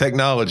back to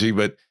technology,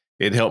 but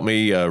it helped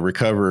me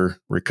recover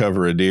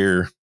a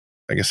deer,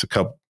 I guess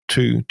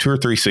two or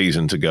three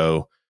seasons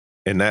ago,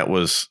 and that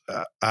was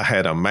I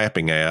had a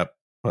mapping app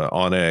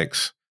on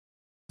X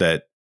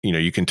that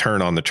you can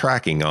turn on the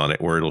tracking on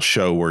it where it'll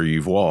show where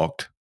you've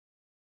walked.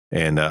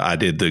 And I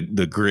did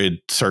the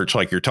grid search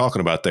like you're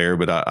talking about there,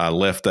 but I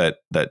left that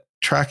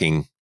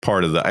tracking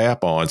part of the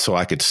app on so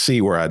I could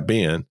see where I'd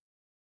been.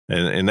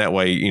 And that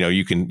way,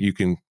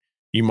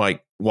 you might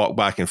walk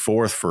back and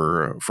forth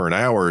for an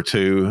hour or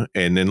two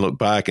and then look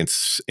back and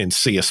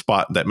see a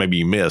spot that maybe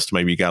you missed.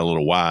 Maybe you got a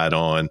little wide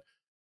on,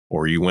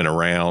 or you went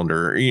around,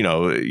 or,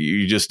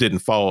 you just didn't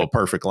follow a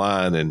perfect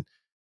line. And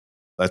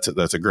that's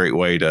a great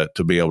way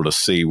to be able to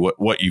see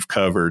what you've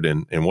covered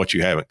and what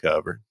you haven't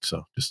covered.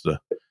 So just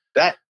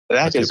that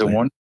is a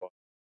wonderful,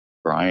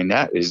 Brian.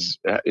 That is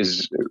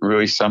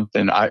really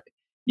something.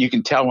 You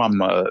can tell I'm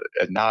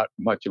not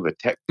much of a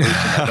tech person.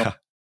 I don't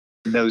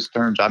in those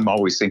terms. I'm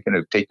always thinking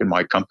of taking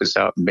my compass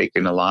out and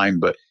making a line,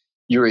 but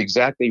you're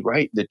exactly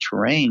right. The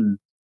terrain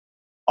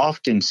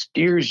often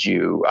steers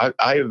you.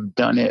 I have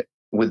done it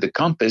with the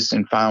compass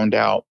and found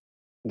out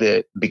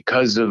that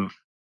because of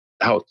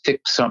how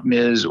thick something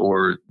is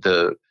or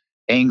the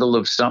angle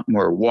of something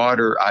or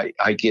water,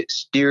 I get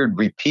steered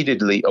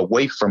repeatedly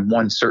away from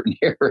one certain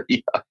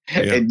area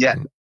Yeah. and yet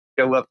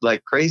show up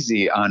like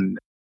crazy on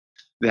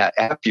that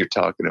app you're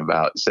talking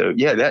about. So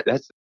yeah,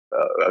 that's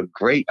a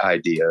great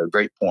idea, a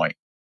great point.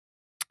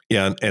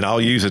 Yeah, and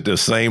I'll use it the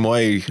same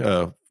way.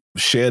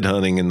 Shed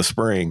hunting in the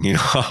spring,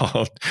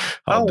 I'll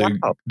Oh,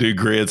 wow. do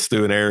grids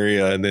through an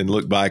area and then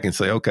look back and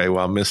say, okay,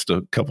 well, I missed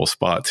a couple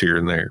spots here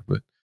and there,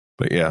 but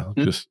yeah,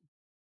 just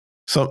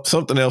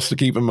something else to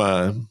keep in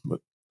mind. But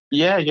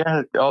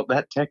Yeah. All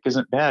that tech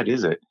isn't bad,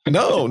 is it?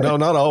 no,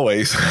 not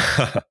always.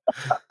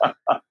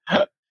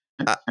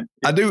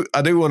 I do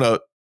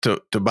want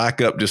to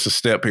back up just a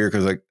step here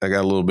because I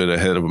got a little bit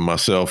ahead of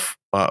myself.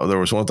 There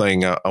was one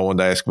thing I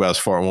wanted to ask about as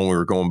far when we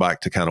were going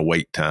back to kind of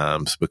wait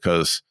times,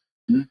 because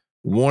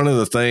one of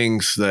the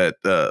things that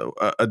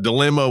a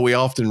dilemma we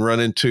often run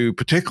into,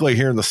 particularly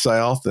here in the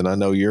South, and I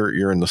know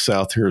you're in the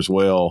South here as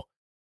well,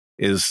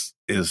 is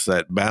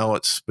that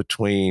balance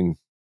between,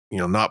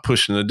 not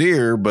pushing the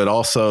deer, but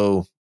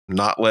also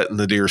not letting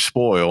the deer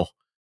spoil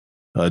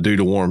due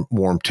to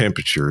warm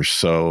temperatures.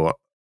 So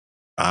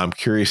I'm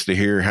curious to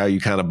hear how you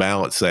kind of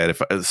balance that.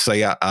 If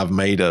say I've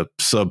made a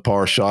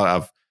subpar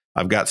shot,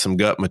 I've got some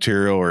gut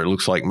material, or it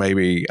looks like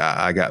maybe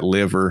I got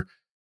liver,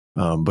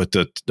 but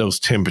those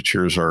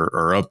temperatures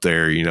are up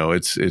there.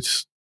 It's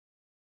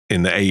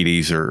in the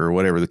 80s or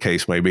whatever the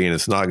case may be, and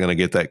it's not going to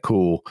get that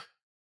cool.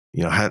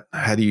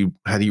 How do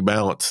you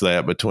balance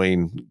that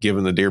between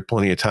giving the deer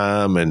plenty of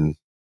time and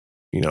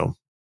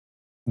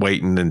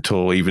waiting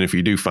until, even if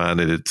you do find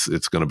it,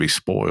 it's going to be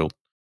spoiled?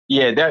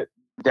 Yeah,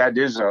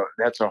 that's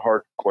a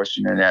hard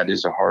question, and that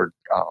is a hard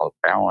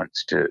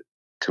balance to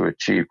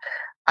achieve.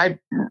 I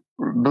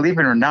believe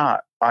it or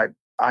not, I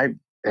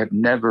have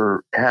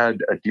never had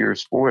a deer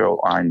spoil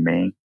on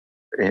me.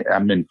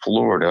 I'm in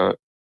Florida,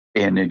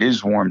 and it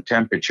is warm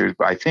temperatures,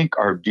 but I think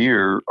our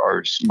deer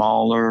are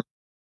smaller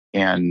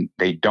and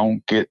they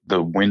don't get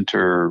the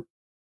winter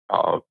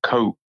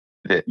coat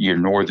that your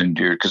northern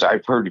deer. Because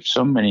I've heard of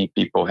so many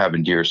people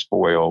having deer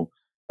spoil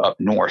up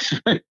north,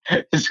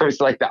 so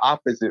it's like the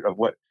opposite of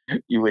what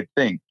you would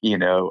think,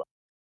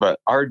 But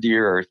our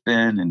deer are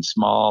thin and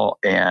small,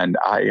 and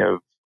I have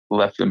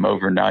left them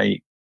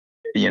overnight,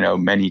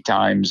 many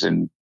times,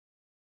 and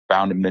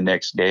found them the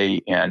next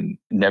day, and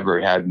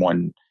never had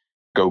one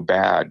go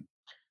bad.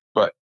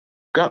 But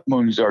gut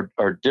wounds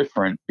are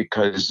different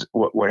because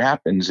what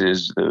happens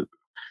is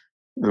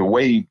the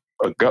way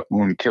a gut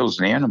wound kills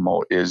an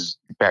animal is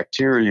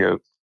bacteria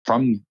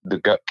from the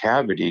gut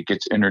cavity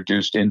gets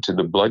introduced into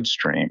the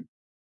bloodstream,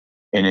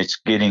 and it's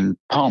getting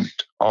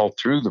pumped all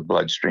through the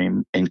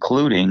bloodstream,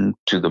 including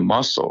to the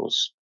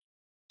muscles.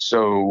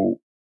 So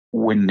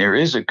when there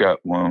is a gut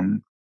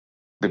wound,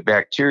 the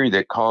bacteria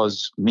that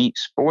cause meat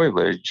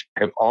spoilage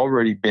have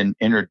already been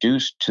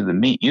introduced to the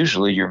meat.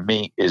 Usually your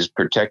meat is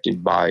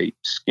protected by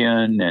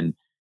skin and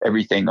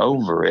everything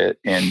over it.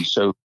 And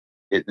so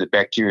the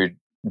bacteria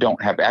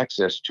don't have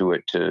access to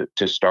it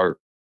to start,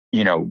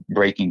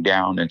 breaking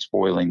down and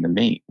spoiling the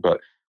meat. But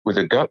with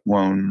a gut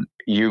wound,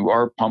 you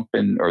are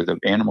pumping, or the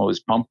animal is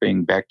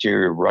pumping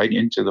bacteria right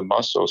into the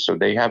muscle. So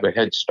they have a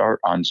head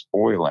start on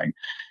spoiling.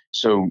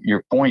 So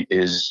your point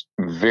is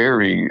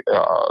very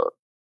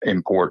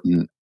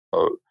important.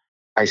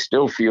 I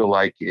still feel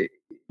like the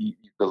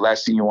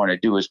last thing you want to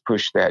do is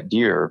push that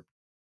deer,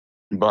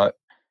 but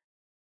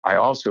I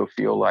also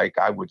feel like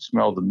I would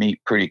smell the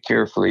meat pretty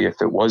carefully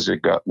if it was a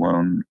gut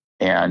wound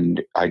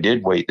and I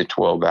did wait the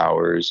 12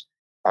 hours.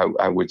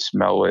 I would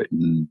smell it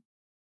and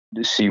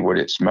see what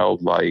it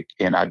smelled like,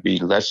 and I'd be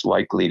less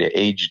likely to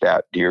age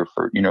that deer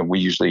for, we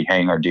usually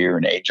hang our deer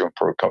and age them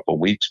for a couple of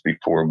weeks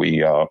before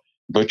we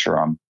butcher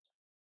them.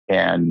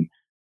 And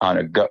on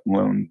a gut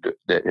wound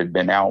that had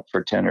been out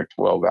for 10 or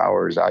 12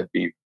 hours, I'd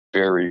be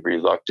very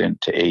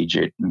reluctant to age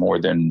it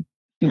more than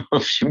a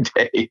few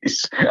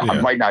days. Yeah. I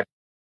might not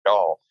at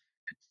all.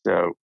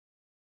 So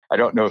I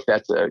don't know if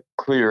that's a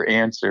clear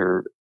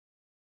answer,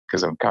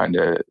 because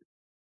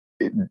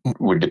it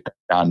would depend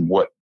on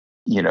what,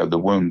 the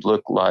wound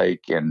looked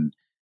like, and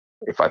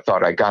if I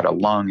thought I got a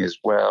lung as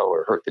well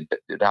or hurt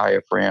the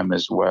diaphragm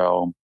as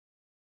well.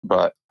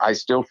 But I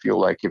still feel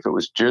like if it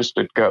was just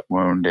a gut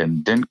wound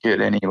and didn't get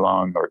any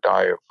lung or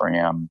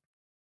diaphragm,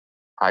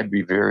 I'd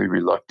be very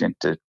reluctant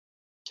to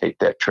take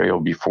that trail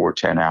before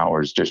 10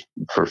 hours just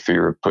for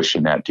fear of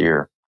pushing that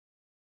deer.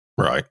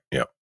 Right.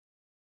 Yeah.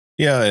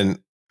 Yeah. And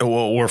well,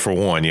 or for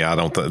one, yeah, I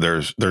don't think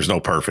there's no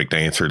perfect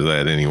answer to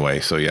that anyway.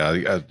 So yeah,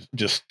 I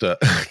just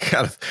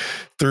kind of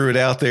threw it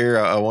out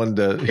there. I wanted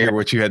to hear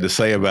what you had to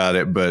say about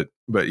it, but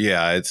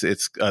yeah, it's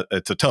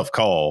a tough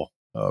call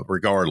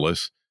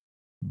regardless.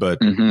 But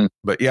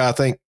yeah, I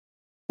think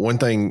one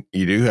thing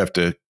you do have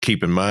to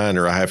keep in mind,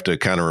 or I have to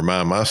kind of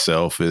remind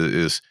myself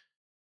is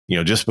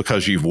just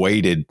because you've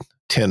waited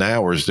 10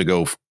 hours to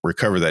go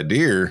recover that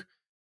deer,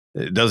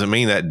 it doesn't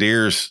mean that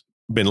deer's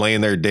been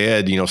laying there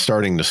dead,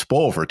 starting to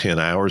spoil for 10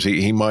 hours.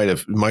 He might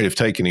have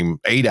taken him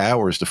 8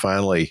 hours to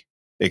finally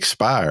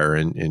expire.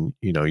 And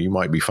you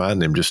might be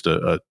finding him just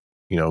a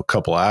a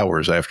couple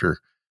hours after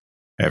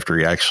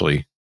he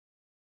actually,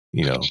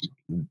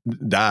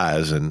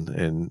 dies,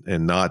 and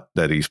not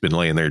that he's been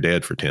laying there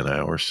dead for 10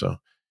 hours. So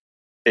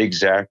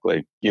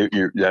Exactly.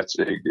 That's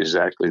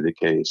exactly the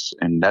case.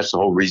 And that's the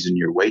whole reason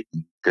you're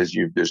waiting, because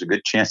there's a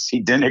good chance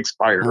he didn't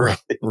expire.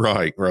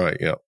 Right.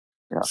 Yeah.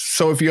 Yeah.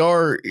 So if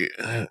you're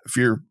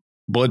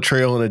blood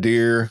trailing a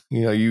deer,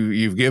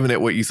 you've given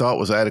it what you thought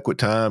was adequate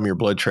time, you're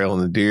blood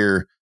trailing the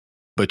deer,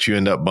 but you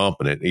end up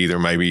bumping it. Either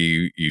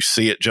maybe you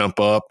see it jump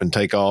up and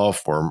take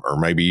off, or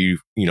maybe you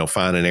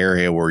find an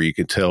area where you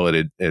could tell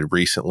it had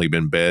recently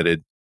been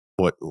bedded.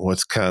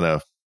 What's kind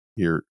of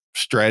your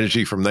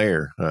strategy from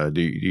there?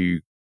 Do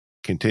you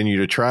continue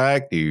to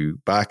track? Do you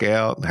back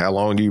out? How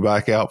long do you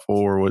back out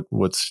for? What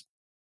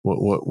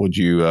would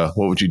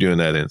you do in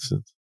that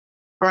instance?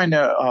 Trying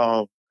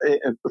to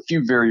a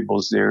few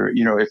variables there.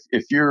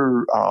 If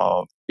you're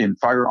in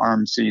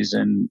firearm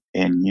season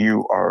and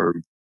you are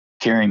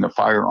carrying a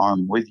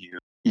firearm with you,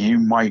 you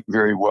might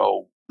very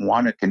well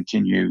want to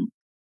continue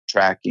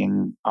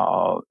tracking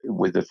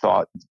with the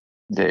thought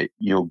that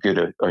you'll get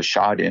a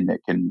shot in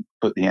that can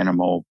put the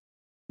animal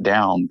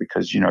down,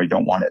 because you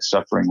don't want it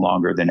suffering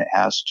longer than it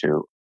has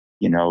to.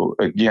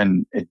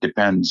 Again, it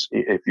depends.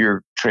 If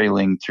you're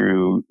trailing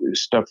through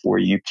stuff where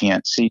you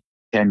can't see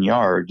 10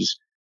 yards,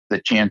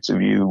 the chance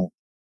of you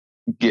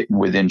getting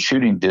within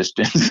shooting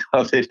distance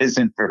of it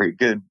isn't very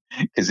good,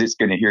 because it's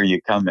going to hear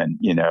you coming.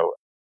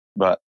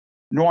 But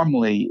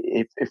normally,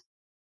 if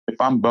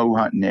I'm bow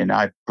hunting and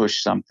I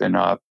push something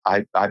up,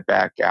 I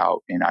back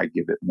out and I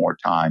give it more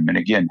time. And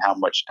again, how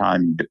much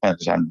time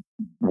depends on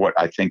what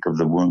I think of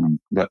the wound.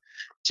 But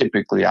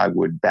typically I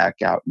would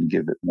back out and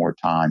give it more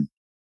time.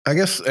 I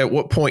guess at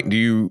what point do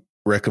you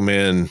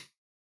recommend,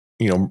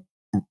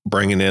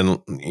 bringing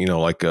in,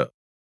 like a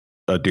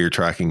deer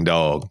tracking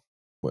dog?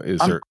 Is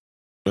there?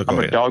 I'm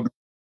a dog,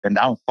 and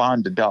I'm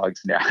fond of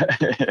dogs now.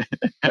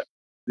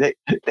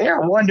 They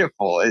are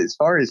wonderful as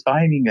far as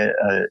finding a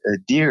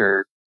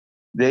deer.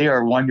 They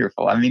are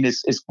wonderful. I mean,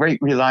 it's great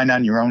relying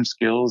on your own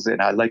skills,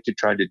 and I like to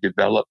try to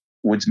develop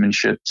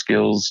woodsmanship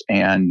skills.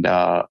 And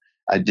I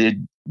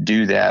did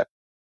do that,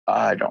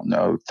 I don't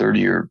know,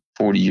 30 or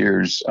 40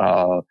 years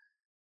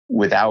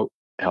without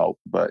help.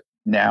 But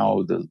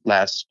now the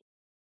last,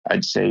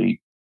 I'd say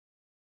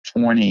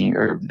 20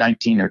 or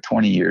 19 or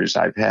 20 years,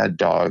 I've had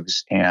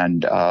dogs,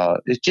 and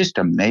it's just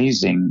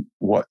amazing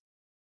what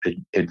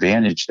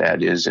advantage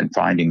that is in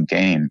finding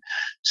game.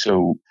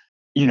 So,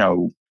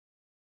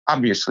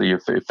 obviously,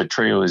 if a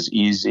trail is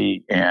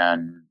easy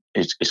and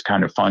it's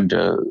kind of fun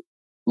to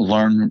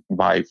learn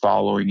by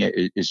following it,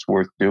 it's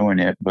worth doing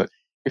it. But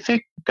if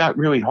it got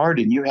really hard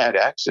and you had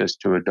access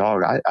to a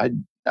dog,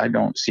 I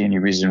don't see any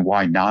reason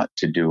why not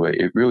to do it.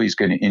 It really is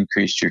going to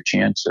increase your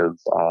chance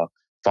of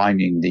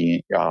finding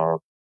the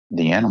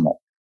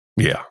animal.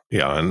 Yeah,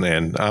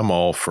 and I'm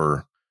all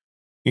for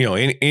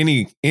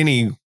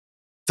any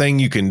thing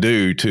you can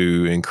do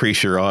to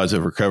increase your odds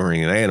of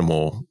recovering an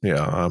animal.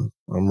 Yeah,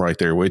 I'm right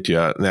there with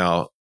you.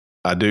 Now,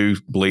 I do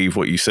believe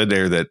what you said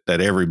there, that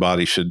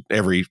everybody should,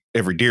 every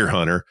deer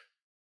hunter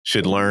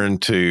should learn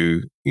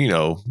to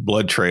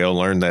blood trail,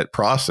 learn that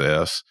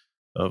process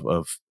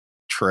of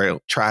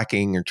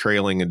tracking or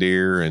trailing a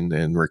deer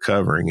and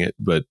recovering it.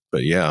 But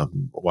yeah,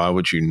 why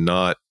would you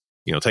not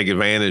take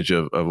advantage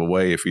of a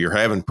way? If you're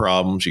having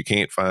problems, you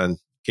can't find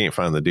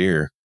the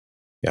deer.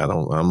 Yeah,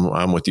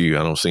 I'm with you.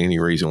 I don't see any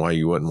reason why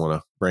you wouldn't want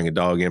to bring a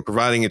dog in,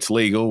 providing it's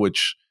legal,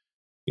 which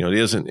it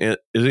isn't.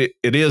 It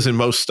is in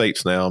most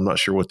states now. I'm not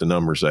sure what the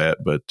number's at,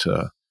 but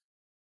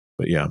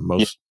yeah,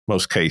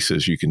 most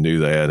cases you can do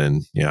that,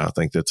 and yeah, I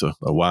think that's a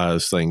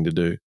wise thing to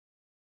do.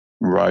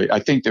 Right. I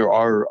think there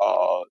are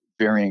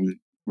varying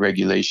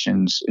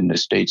regulations in the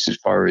states as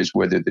far as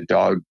whether the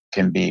dog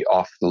can be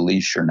off the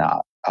leash or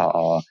not.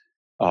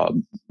 A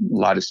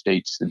lot of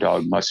states, the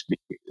dog must be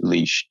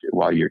leashed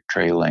while you're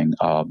trailing.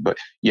 But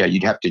yeah,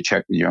 you'd have to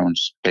check with your own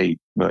state.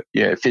 But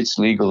yeah, if it's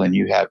legal and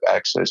you have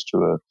access to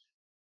a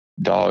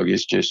dog,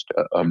 it's just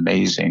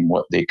amazing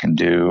what they can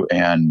do.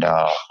 And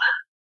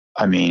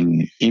I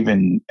mean,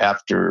 even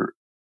after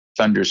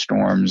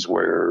thunderstorms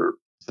where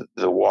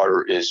the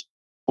water is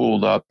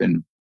pooled up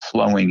and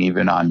flowing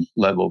even on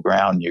level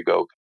ground, you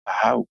go,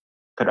 how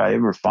could I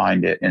ever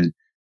find it? And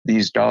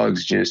these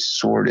dogs just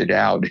sort it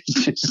out.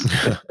 It's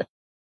just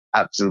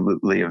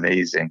absolutely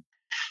amazing.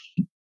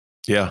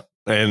 Yeah.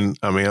 And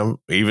I mean,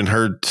 I've even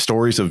heard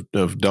stories of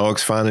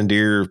dogs finding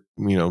deer,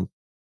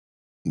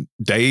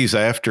 days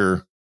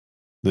after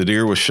the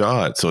deer was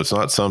shot. So it's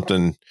not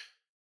something,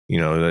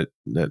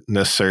 that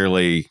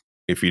necessarily,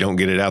 if you don't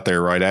get it out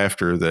there right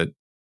after that,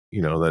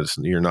 that's,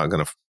 you're not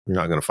going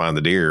to find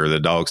the deer, or the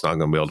dog's not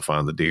going to be able to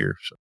find the deer.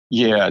 So.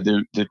 Yeah,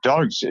 the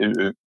dogs,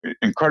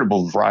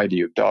 incredible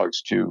variety of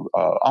dogs too.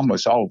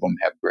 Almost all of them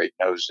have great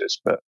noses,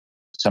 but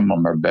some of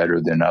them are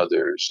better than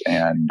others.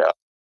 And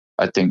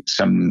I think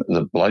some of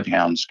the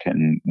bloodhounds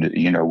can,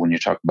 when you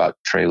talk about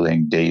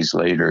trailing days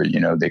later,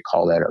 they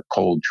call that a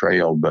cold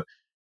trail. But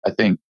I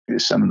think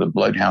some of the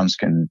bloodhounds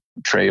can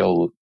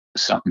trail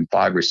something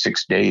 5 or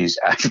 6 days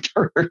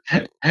after,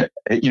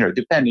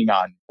 depending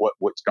on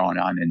what's going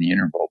on in the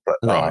interval. But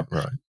Right.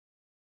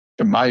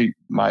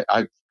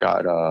 I've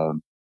got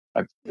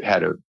I've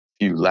had a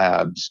few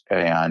labs,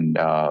 and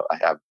I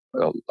have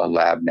a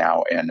lab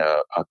now and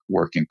a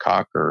working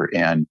cocker,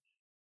 and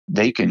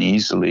they can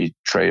easily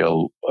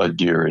trail a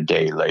deer a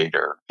day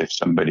later. If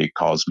somebody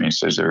calls me and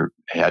says they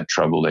had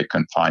trouble, they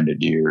couldn't find a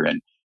deer,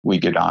 and we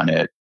get on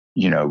it,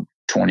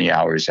 20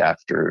 hours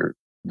after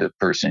the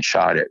person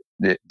shot it,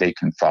 they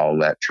can follow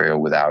that trail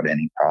without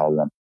any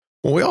problem.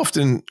 Well, we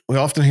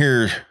often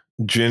hear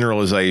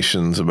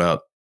generalizations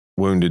about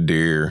wounded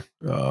deer,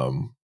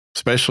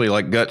 especially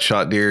like gut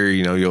shot deer.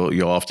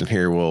 You'll often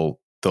hear, well,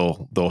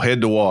 they'll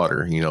head to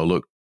water.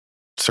 Look,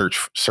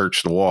 search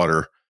the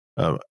water.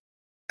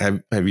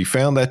 Have you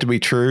found that to be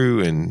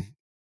true? And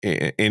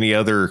any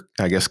other,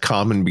 I guess,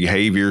 common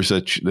behaviors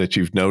that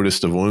you've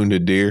noticed of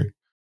wounded deer?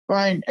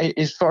 Brian,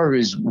 as far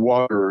as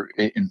water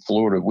in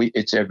Florida,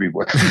 it's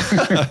everywhere.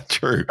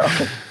 True.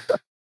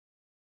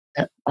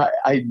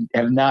 I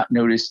have not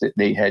noticed that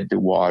they head to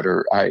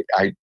water. I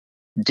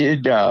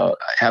did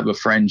have a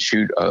friend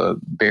shoot a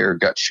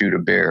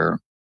bear,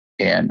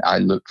 and I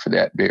looked for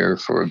that bear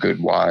for a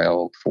good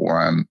while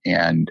for him.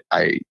 And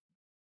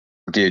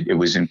it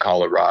was in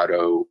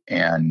Colorado,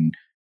 and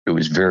it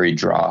was very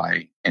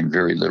dry and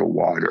very little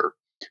water.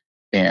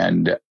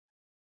 And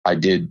I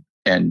did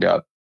end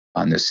up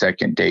on the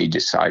second day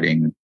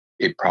deciding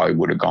it probably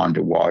would have gone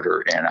to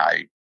water. And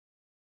I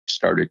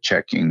started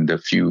checking the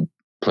few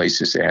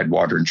places that had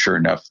water. And sure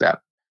enough,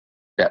 that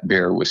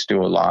bear was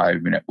still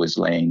alive and it was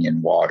laying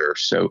in water.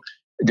 So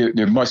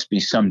there must be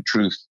some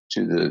truth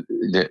to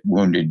that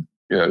wounded,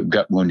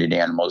 gut wounded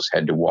animals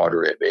head to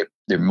water.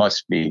 There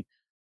must be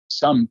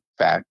some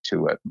fact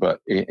to it. But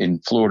in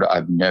Florida,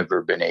 I've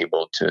never been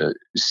able to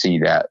see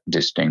that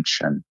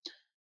distinction.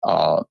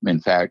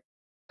 In fact,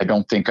 I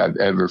don't think I've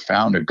ever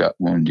found a gut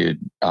wounded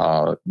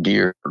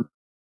deer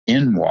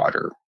in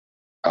water.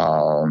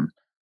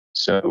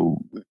 So,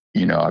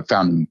 I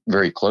found them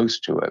very close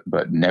to it,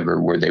 but never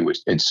where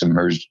had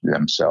submerged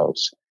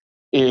themselves.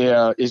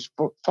 Yeah, as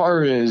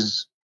far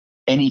as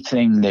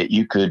anything that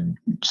you could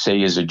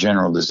say is a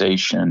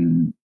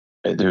generalization,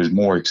 there's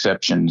more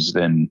exceptions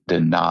than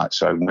not.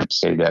 So I wouldn't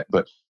say that.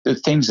 But the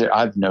things that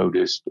I've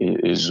noticed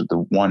is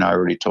the one I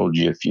already told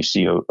you. If you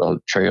see a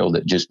trail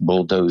that just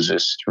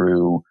bulldozes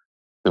through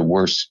the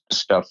worst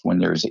stuff when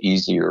there's an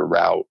easier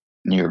route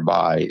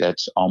nearby,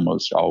 that's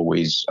almost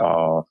always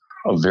a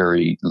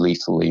very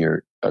lethally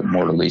or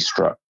mortally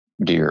struck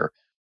deer.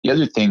 The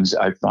other things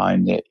I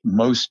find that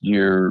most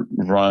deer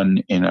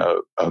run in a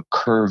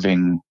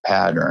curving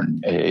pattern.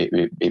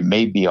 It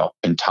may be an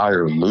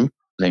entire loop.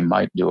 They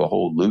might do a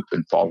whole loop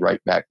and fall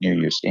right back near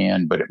your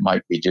stand, but it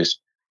might be just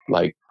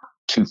like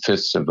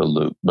 2/5 of a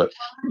loop. But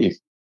if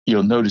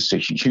you'll notice, a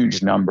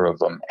huge number of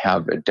them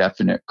have a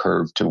definite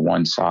curve to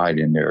one side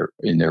in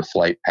their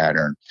flight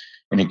pattern.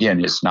 And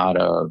again, it's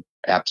not a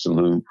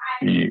absolute.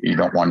 You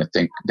don't want to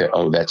think that,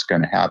 that's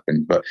going to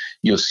happen, but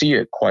you'll see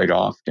it quite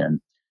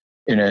often.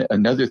 And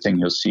another thing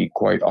you'll see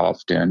quite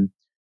often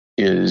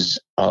is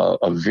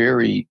a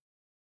very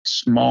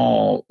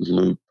small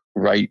loop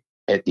right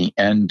at the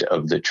end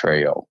of the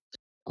trail.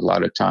 A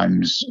lot of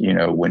times,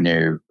 when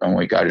they've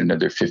only got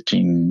another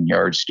 15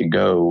 yards to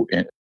go,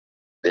 and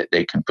that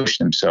they can push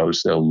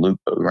themselves, they'll loop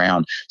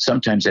around.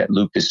 Sometimes that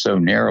loop is so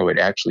narrow, it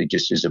actually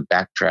just is a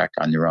backtrack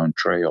on their own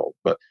trail.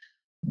 But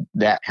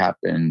that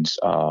happens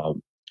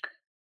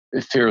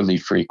fairly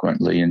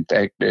frequently. In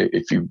fact,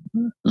 if you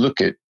look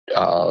at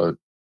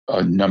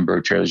a number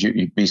of trails,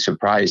 you'd be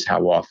surprised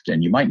how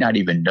often. You might not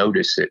even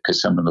notice it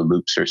because some of the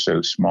loops are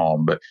so small,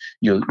 but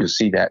you'll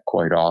see that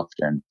quite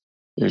often.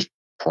 There's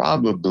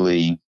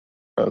probably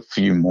a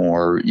few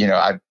more.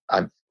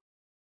 I've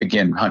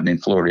again, hunting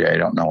in Florida, I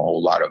don't know a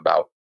whole lot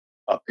about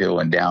uphill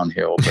and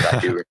downhill, but I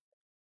do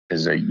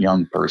as a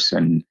young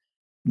person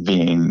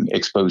being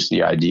exposed to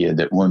the idea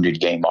that wounded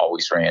game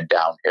always ran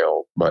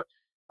downhill. But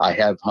I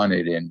have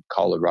hunted in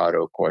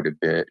Colorado quite a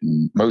bit,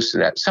 and most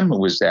of that, some of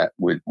it was that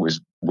was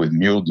with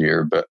mule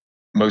deer, but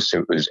most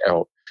of it was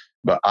elk.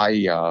 But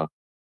I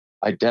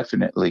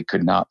definitely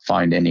could not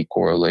find any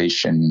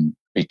correlation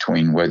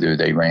between whether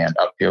they ran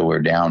uphill or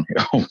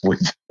downhill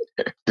with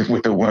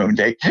the wound.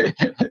 They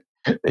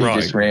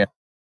just ran.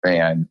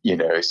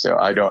 So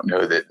I don't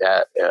know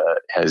that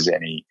has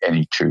any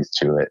truth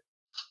to it.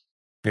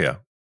 Yeah.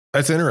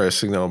 That's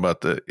interesting though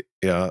about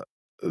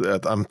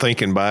I'm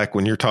thinking back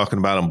when you're talking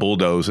about them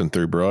bulldozing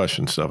through brush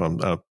and stuff. I'm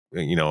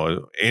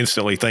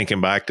instantly thinking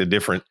back to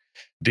different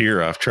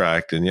deer I've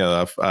tracked. And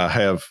I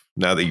have,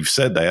 now that you've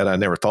said that, I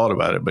never thought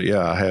about it, but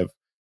yeah,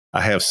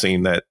 I have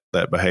seen that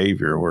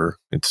behavior where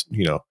it's,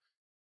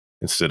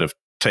 instead of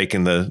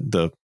taking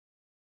the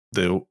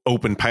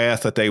open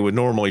path that they would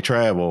normally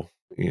travel,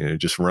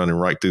 just running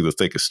right through the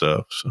thick of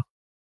stuff. So,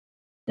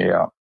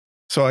 yeah.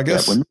 So I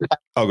guess,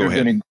 I'll go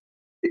ahead.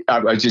 I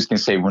was just going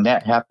to say, when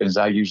that happens,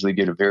 I usually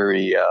get a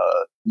very,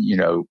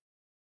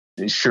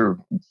 sure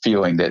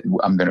feeling that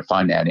I'm going to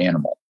find that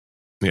animal.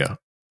 Yeah.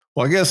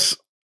 Well, I guess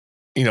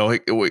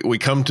we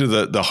come to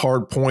the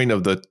hard point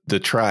of the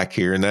track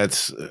here, and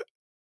that's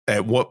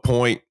at what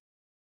point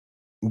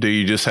do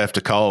you just have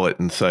to call it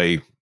and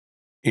say,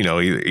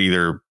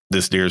 either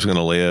this deer is going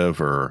to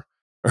live or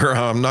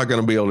I'm not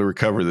going to be able to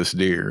recover this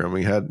deer. I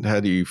mean, how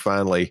do you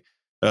finally,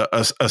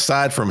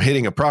 aside from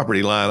hitting a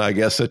property line, I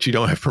guess, that you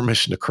don't have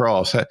permission to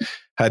cross,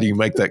 how do you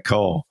make that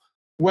call?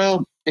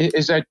 Well,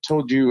 as I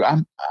told you,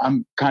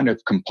 I'm kind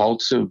of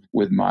compulsive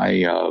with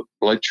my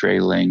blood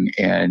trailing,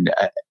 and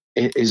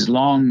as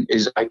long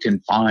as I can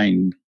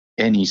find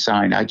any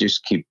sign, I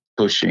just keep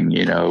pushing.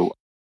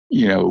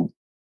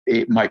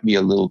 It might be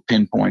a little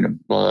pinpoint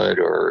of blood,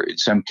 or in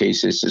some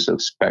cases, it's a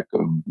speck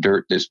of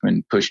dirt that's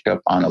been pushed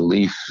up on a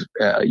leaf,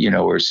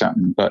 or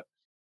something. But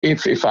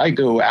if I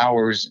go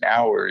hours and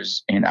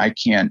hours and I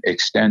can't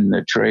extend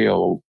the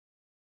trail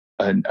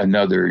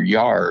another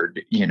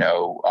yard,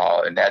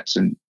 and that's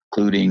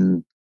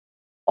including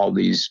all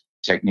these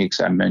techniques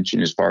I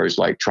mentioned, as far as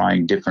like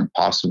trying different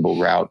possible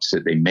routes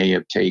that they may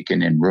have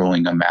taken and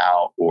ruling them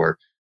out, or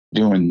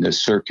doing the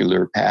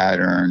circular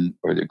pattern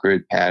or the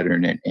grid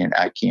pattern, and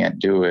I can't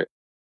do it.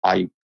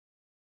 I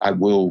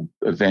will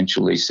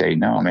eventually say,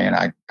 no,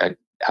 man,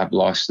 I've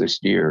lost this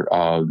deer.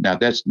 Now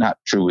that's not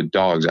true with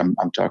dogs. I'm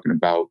talking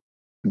about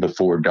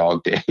before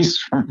dog days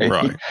for me.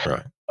 Right.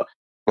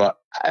 But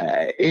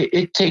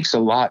it takes a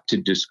lot to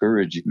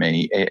discourage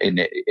me, and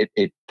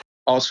it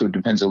also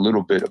depends a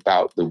little bit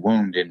about the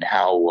wound and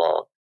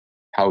how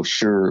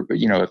sure.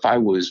 If I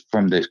was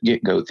from the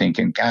get go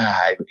thinking, God,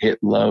 I hit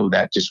low,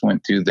 that just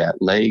went through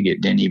that leg,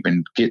 it didn't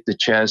even get the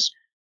chest.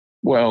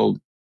 Well,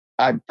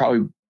 I'd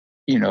probably,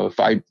 if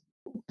I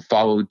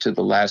followed to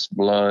the last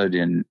blood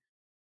and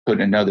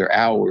put another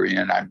hour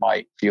in, I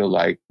might feel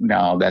like,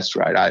 no, that's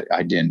right,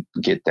 I didn't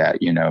get that,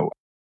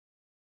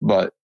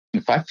 But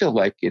if I feel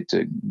like it's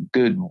a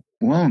good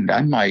wound,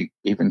 I might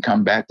even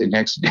come back the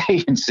next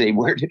day and say,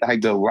 where did I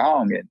go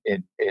wrong?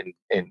 And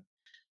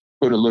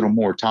put a little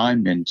more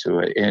time into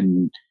it.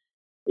 And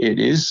it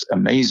is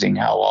amazing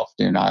how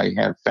often I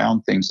have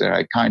found things that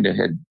I kind of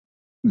had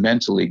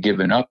mentally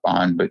given up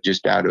on, but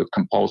just out of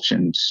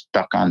compulsion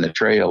stuck on the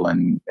trail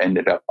and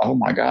ended up, oh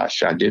my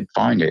gosh, I did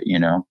find it.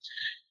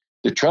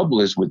 The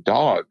trouble is with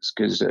dogs,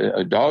 because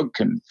a dog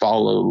can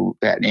follow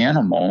that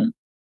animal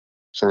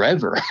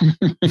forever.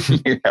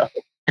 you know,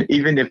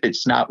 Even if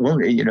it's not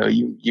wounded,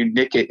 you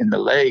nick it in the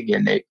leg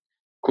and it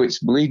quits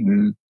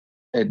bleeding,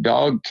 a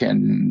dog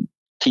can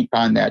keep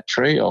on that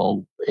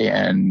trail.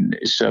 And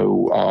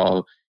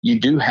so you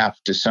do have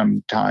to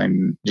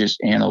sometime just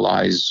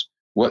analyze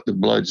what the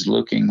blood's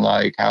looking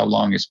like, how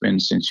long it's been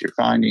since you're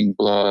finding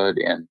blood,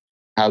 and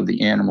how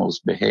the animal's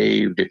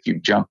behaved. If you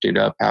jumped it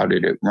up, how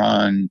did it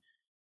run?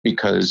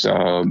 Because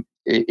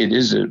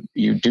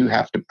you do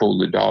have to pull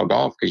the dog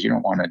off, because you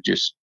don't want to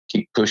just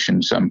keep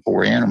pushing some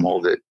poor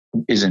animal that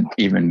isn't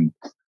even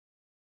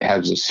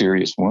has a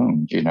serious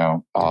wound.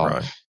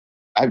 Right.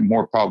 I have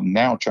more problem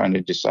now trying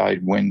to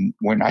decide when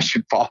I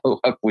should follow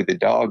up with a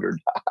dog or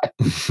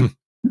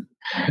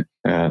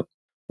not.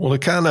 Well,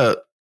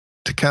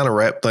 to kind of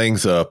wrap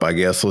things up, I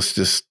guess let's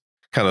just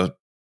kind of,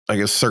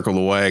 circle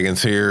the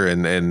wagons here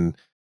and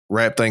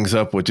wrap things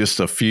up with just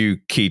a few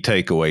key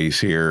takeaways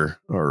here,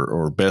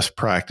 or best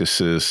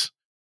practices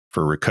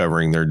for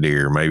recovering their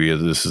deer. Maybe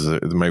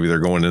maybe they're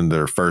going into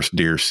their first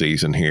deer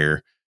season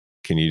here.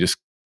 Can you just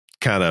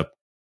kind of,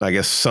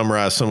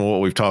 summarize some of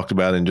what we've talked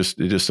about in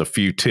just a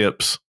few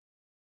tips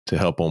to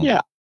help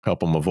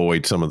them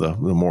avoid some of the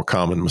more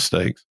common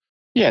mistakes?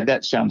 Yeah,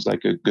 that sounds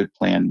like a good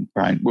plan,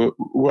 Brian.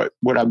 What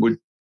I would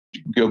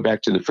go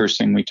back to the first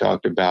thing we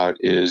talked about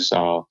is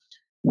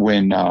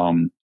when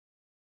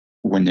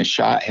the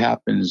shot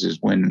happens is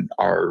when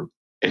our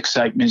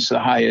excitement's the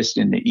highest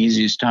and the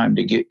easiest time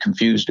to get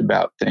confused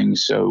about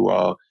things.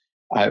 So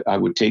I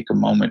would take a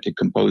moment to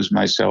compose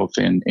myself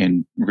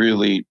and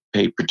really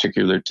pay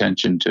particular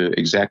attention to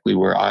exactly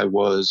where I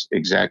was,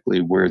 exactly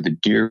where the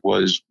deer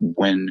was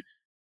when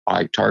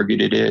I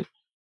targeted it,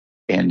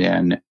 and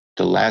then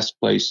the last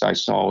place I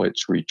saw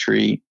its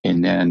retreat,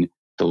 and then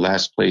the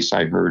last place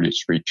I heard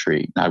its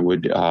retreat. I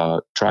would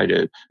try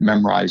to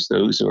memorize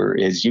those, or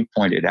as you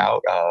pointed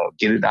out,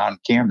 get it on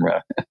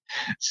camera.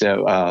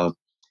 So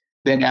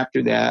then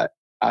after that,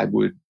 I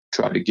would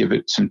try to give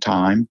it some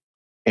time.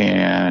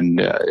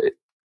 And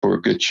for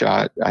a good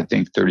shot, I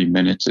think 30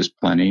 minutes is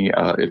plenty.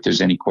 If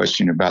there's any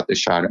question about the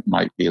shot, it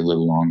might be a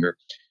little longer.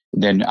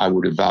 Then I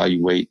would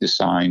evaluate the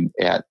sign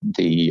at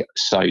the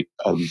site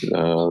of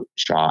the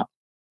shot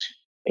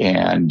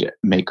and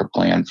make a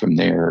plan from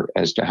there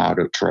as to how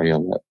to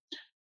trail it.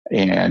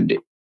 And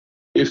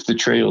if the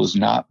trail is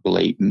not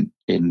blatant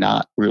and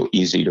not real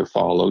easy to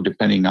follow,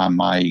 depending on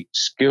my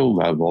skill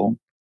level,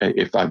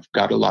 if I've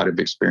got a lot of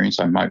experience,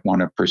 I might want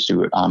to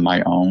pursue it on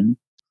my own.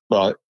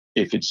 But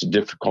if it's a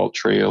difficult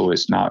trail,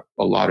 it's not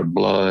a lot of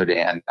blood,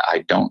 and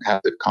I don't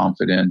have the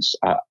confidence,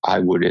 I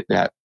would at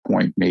that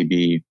point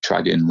maybe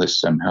try to enlist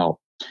some help.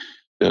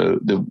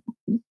 The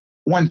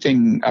one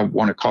thing I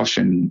want to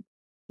caution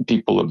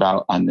people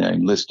about on the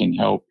enlisting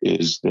help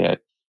is that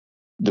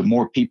the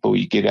more people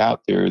you get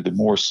out there, the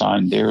more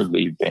sign they're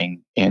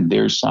leaving, and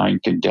their sign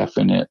can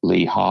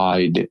definitely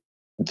hide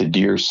the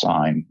deer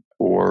sign.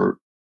 Or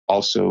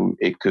also,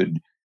 it could,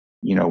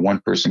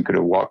 one person could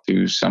have walked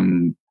through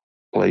some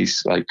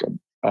place like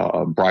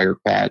a briar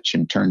patch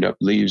and turned up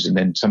leaves, and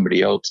then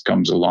somebody else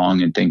comes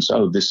along and thinks,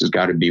 oh, this has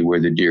got to be where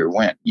the deer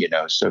went,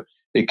 so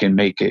it can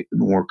make it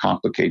more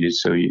complicated.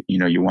 So,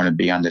 you want to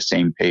be on the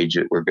same page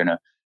that we're going to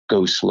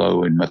go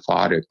slow and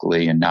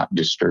methodically and not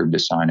disturb the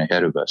sign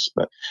ahead of us.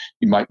 But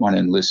you might want to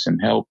enlist some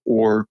help,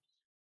 or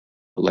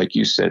like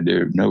you said,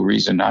 there's no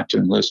reason not to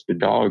enlist a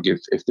dog if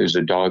there's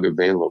a dog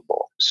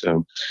available.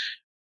 So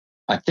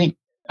I think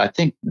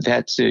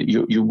that's it.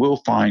 You will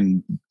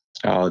find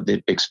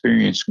that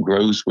experience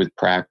grows with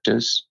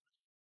practice.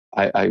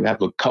 I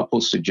have a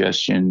couple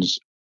suggestions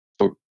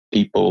for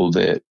people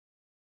that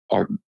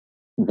are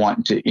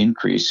wanting to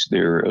increase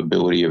their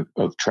ability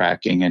of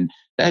tracking, and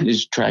that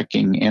is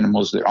tracking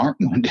animals that aren't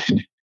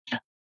wounded.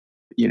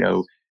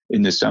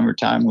 In the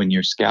summertime when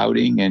you're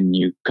scouting and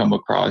you come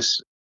across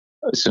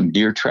some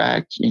deer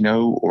track,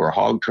 or a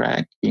hog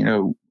track,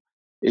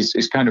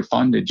 it's kind of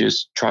fun to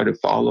just try to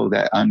follow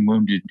that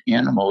unwounded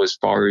animal as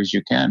far as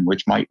you can,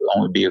 which might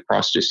only be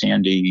across the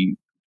sandy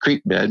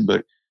creek bed,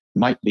 but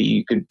might be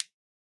you could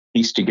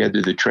piece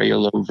together the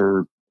trail over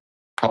a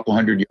couple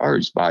hundred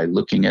yards by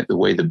looking at the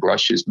way the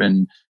brush has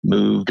been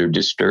moved or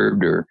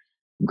disturbed or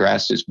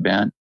grass is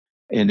bent.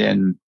 And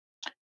then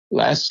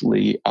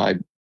lastly, I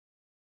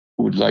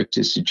would like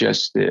to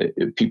suggest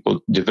that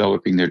people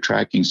developing their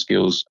tracking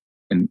skills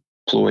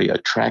employ a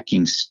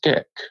tracking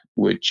stick,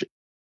 which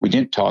we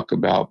didn't talk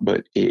about,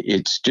 but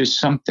it's just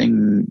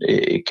something.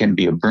 It can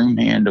be a broom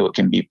handle, it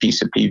can be a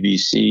piece of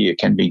PVC, it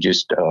can be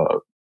just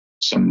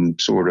some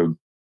sort of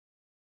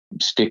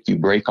stick you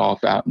break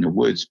off out in the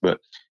woods. But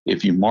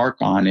if you mark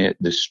on it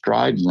the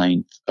stride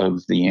length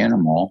of the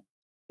animal,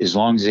 as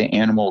long as the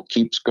animal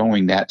keeps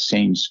going that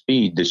same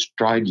speed, the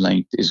stride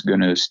length is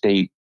going to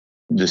stay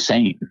the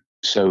same.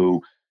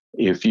 So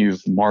if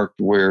you've marked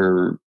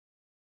where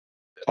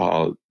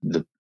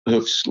the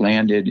hoofs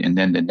landed and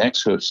then the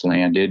next hoofs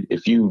landed,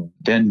 if you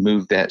then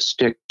move that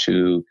stick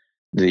to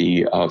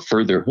the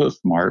further hoof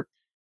mark,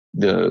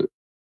 the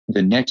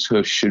next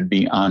hoof should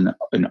be on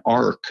an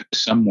arc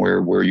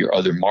somewhere where your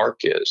other mark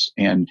is.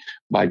 And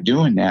by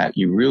doing that,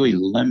 you really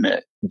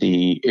limit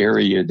the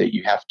area that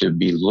you have to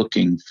be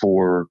looking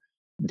for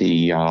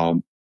the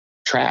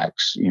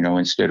tracks.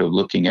 Instead of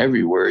looking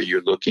everywhere,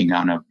 you're looking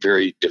on a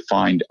very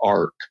defined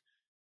arc.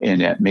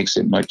 And that makes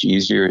it much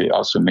easier. It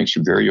also makes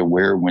you very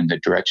aware when the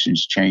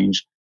directions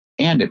change.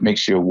 And it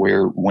makes you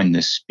aware when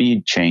the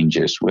speed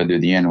changes, whether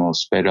the animal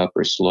is sped up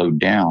or slowed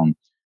down,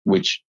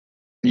 which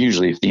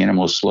usually if the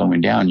animal is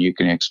slowing down, you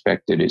can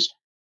expect that it's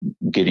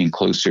getting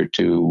closer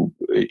to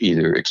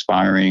either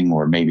expiring,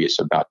 or maybe it's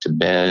about to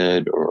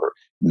bed, or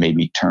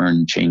maybe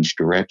change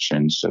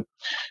directions. So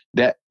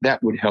that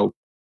would help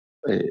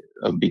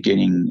a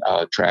beginning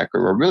tracker,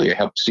 or really it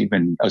helps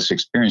even us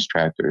experienced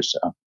trackers.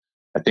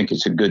 I think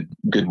it's a good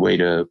way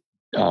to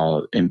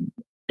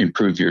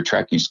improve your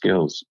tracking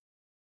skills.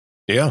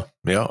 Yeah.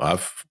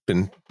 I've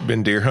been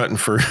deer hunting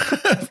for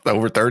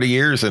over 30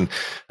 years, and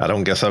I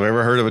don't guess I've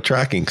ever heard of a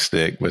tracking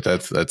stick, but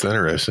that's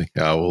interesting.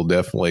 I will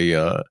definitely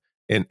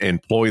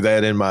employ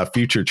that in my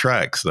future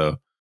tracks, though.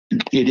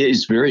 It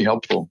is very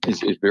helpful.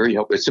 It's very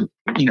helpful.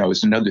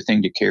 It's another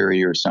thing to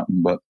carry or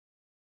something. But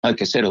like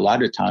I said, a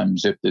lot of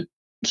times if the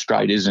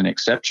stride isn't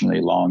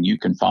exceptionally long, you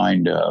can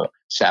find a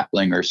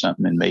sapling or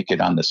something and make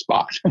it on the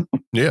spot.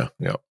 Yeah.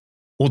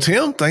 Well,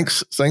 Tim,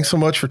 thanks so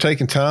much for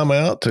taking time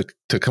out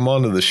to come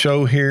on to the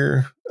show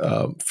here.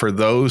 For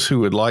those who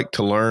would like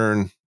to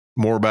learn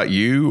more about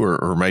you,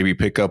 or maybe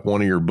pick up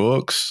one of your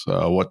books,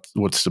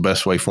 what's the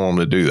best way for them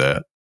to do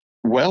that?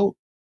 Well,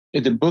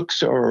 the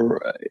books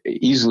are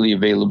easily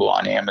available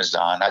on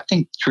Amazon. I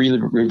think Three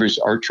Rivers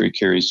Archery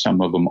carries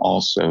some of them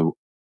also.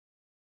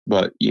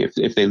 But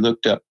if they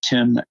looked up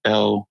Tim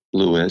L.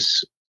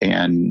 Lewis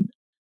and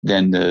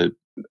then the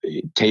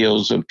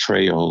Tales of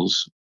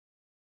Trails,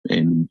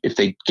 and if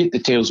they get the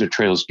Tales of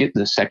Trails, get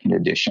the second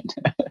edition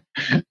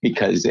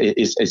because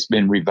it's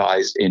been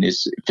revised and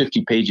it's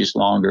 50 pages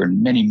longer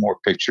and many more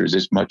pictures.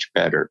 It's much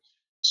better.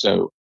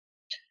 So,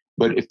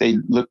 but if they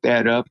look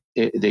that up,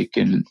 they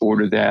can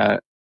order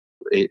that.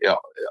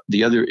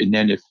 And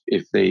then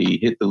if they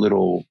hit the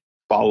little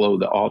follow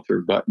the author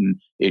button,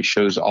 it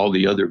shows all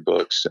the other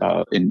books.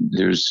 And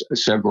there's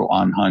several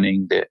on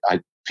hunting that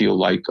I feel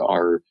like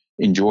are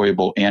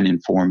enjoyable and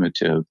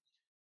informative.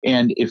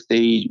 And if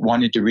they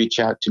wanted to reach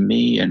out to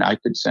me and I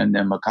could send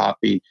them a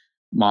copy,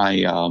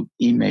 my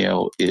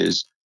email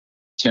is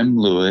Tim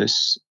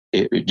Lewis,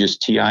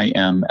 just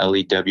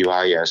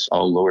TIMLEWIS,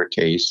 all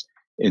lowercase,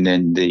 and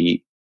then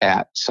the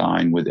 @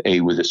 sign with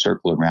a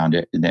circle around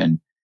it, and then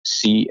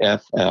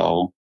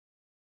cfl.rr.com.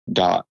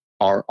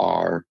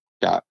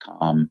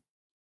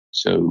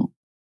 So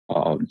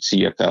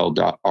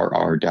cfl.rr.com,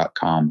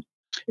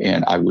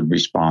 and I would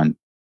respond.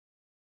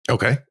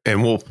 Okay.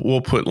 And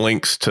we'll put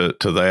links to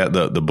that,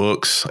 the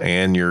books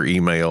and your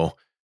email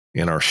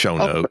in our show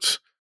notes.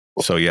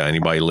 So yeah,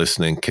 anybody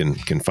listening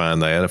can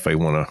find that if they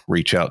want to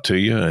reach out to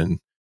you. And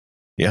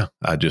yeah,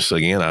 I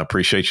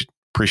appreciate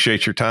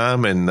your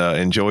time and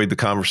enjoyed the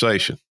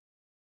conversation.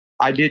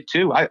 I did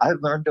too. I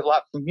learned a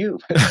lot from you.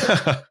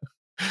 I'm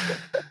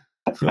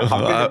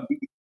gonna be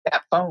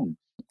that phone.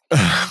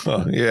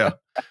 Yeah.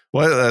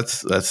 Well,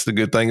 that's the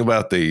good thing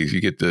about these.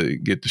 You get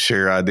to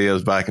share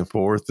ideas back and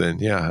forth, and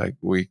yeah,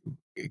 we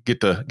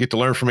get to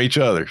learn from each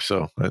other.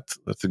 So that's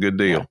a good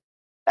deal. Yeah.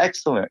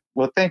 Excellent.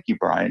 Well, thank you,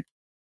 Brian.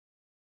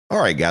 All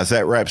right, guys,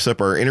 that wraps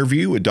up our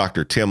interview with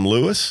Dr. Tim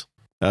Lewis.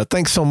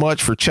 Thanks so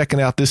much for checking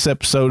out this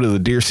episode of the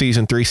Deer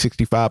Season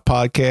 365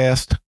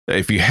 podcast.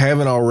 If you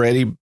haven't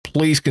already,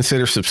 please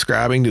consider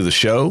subscribing to the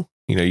show.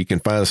 You can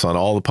find us on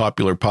all the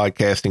popular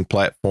podcasting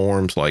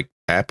platforms like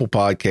Apple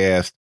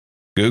Podcasts,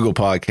 Google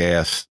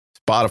Podcasts,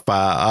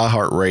 Spotify,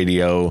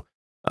 iHeartRadio,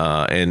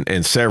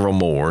 and several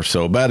more.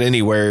 So about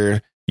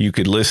anywhere you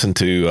could listen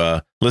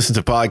to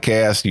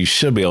podcasts, you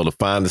should be able to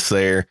find us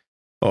there.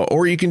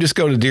 Or you can just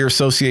go to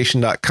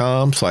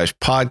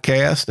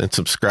deerassociation.com/podcast and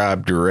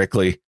subscribe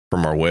directly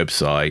from our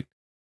website.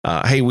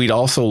 Hey, we'd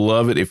also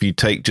love it if you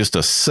take just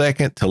a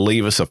second to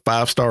leave us a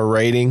 5-star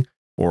rating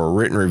or a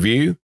written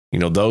review.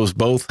 Those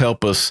both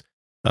help us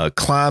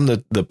climb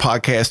the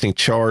podcasting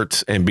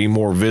charts and be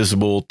more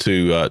visible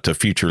to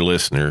future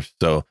listeners.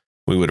 So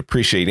we would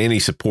appreciate any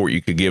support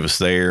you could give us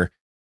there.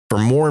 For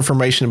more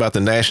information about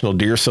the National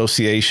Deer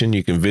Association,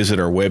 you can visit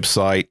our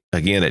website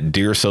again at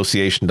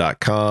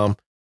deerassociation.com.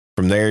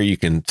 From there, you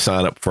can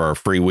sign up for our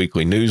free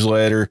weekly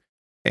newsletter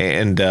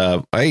and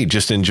hey,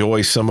 just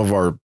enjoy some of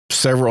our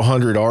several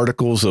hundred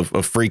articles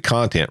of free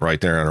content right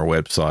there on our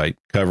website,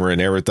 covering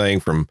everything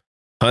from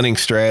hunting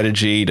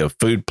strategy to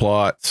food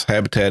plots,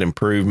 habitat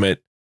improvement,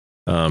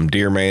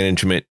 deer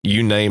management,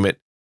 you name it.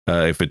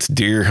 If it's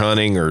deer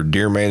hunting or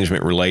deer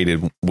management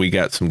related, we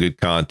got some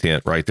good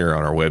content right there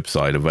on our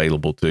website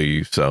available to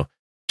you. So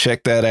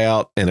check that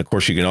out. And of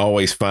course, you can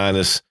always find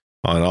us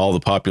on all the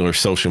popular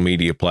social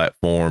media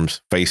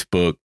platforms,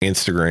 Facebook,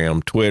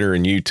 Instagram, Twitter,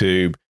 and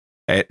YouTube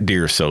at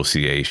Deer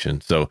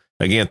Association. So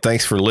again,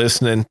 thanks for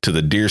listening to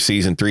the Deer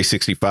Season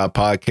 365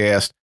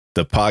 podcast,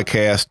 the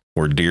podcast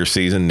where deer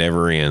season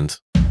never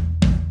ends.